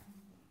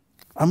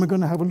 And we're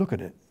going to have a look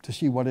at it to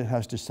see what it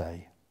has to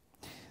say.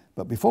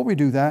 But before we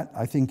do that,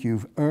 I think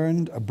you've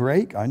earned a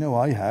break. I know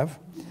I have.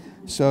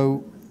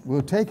 So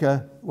we'll take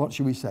what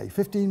should we say,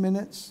 15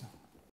 minutes?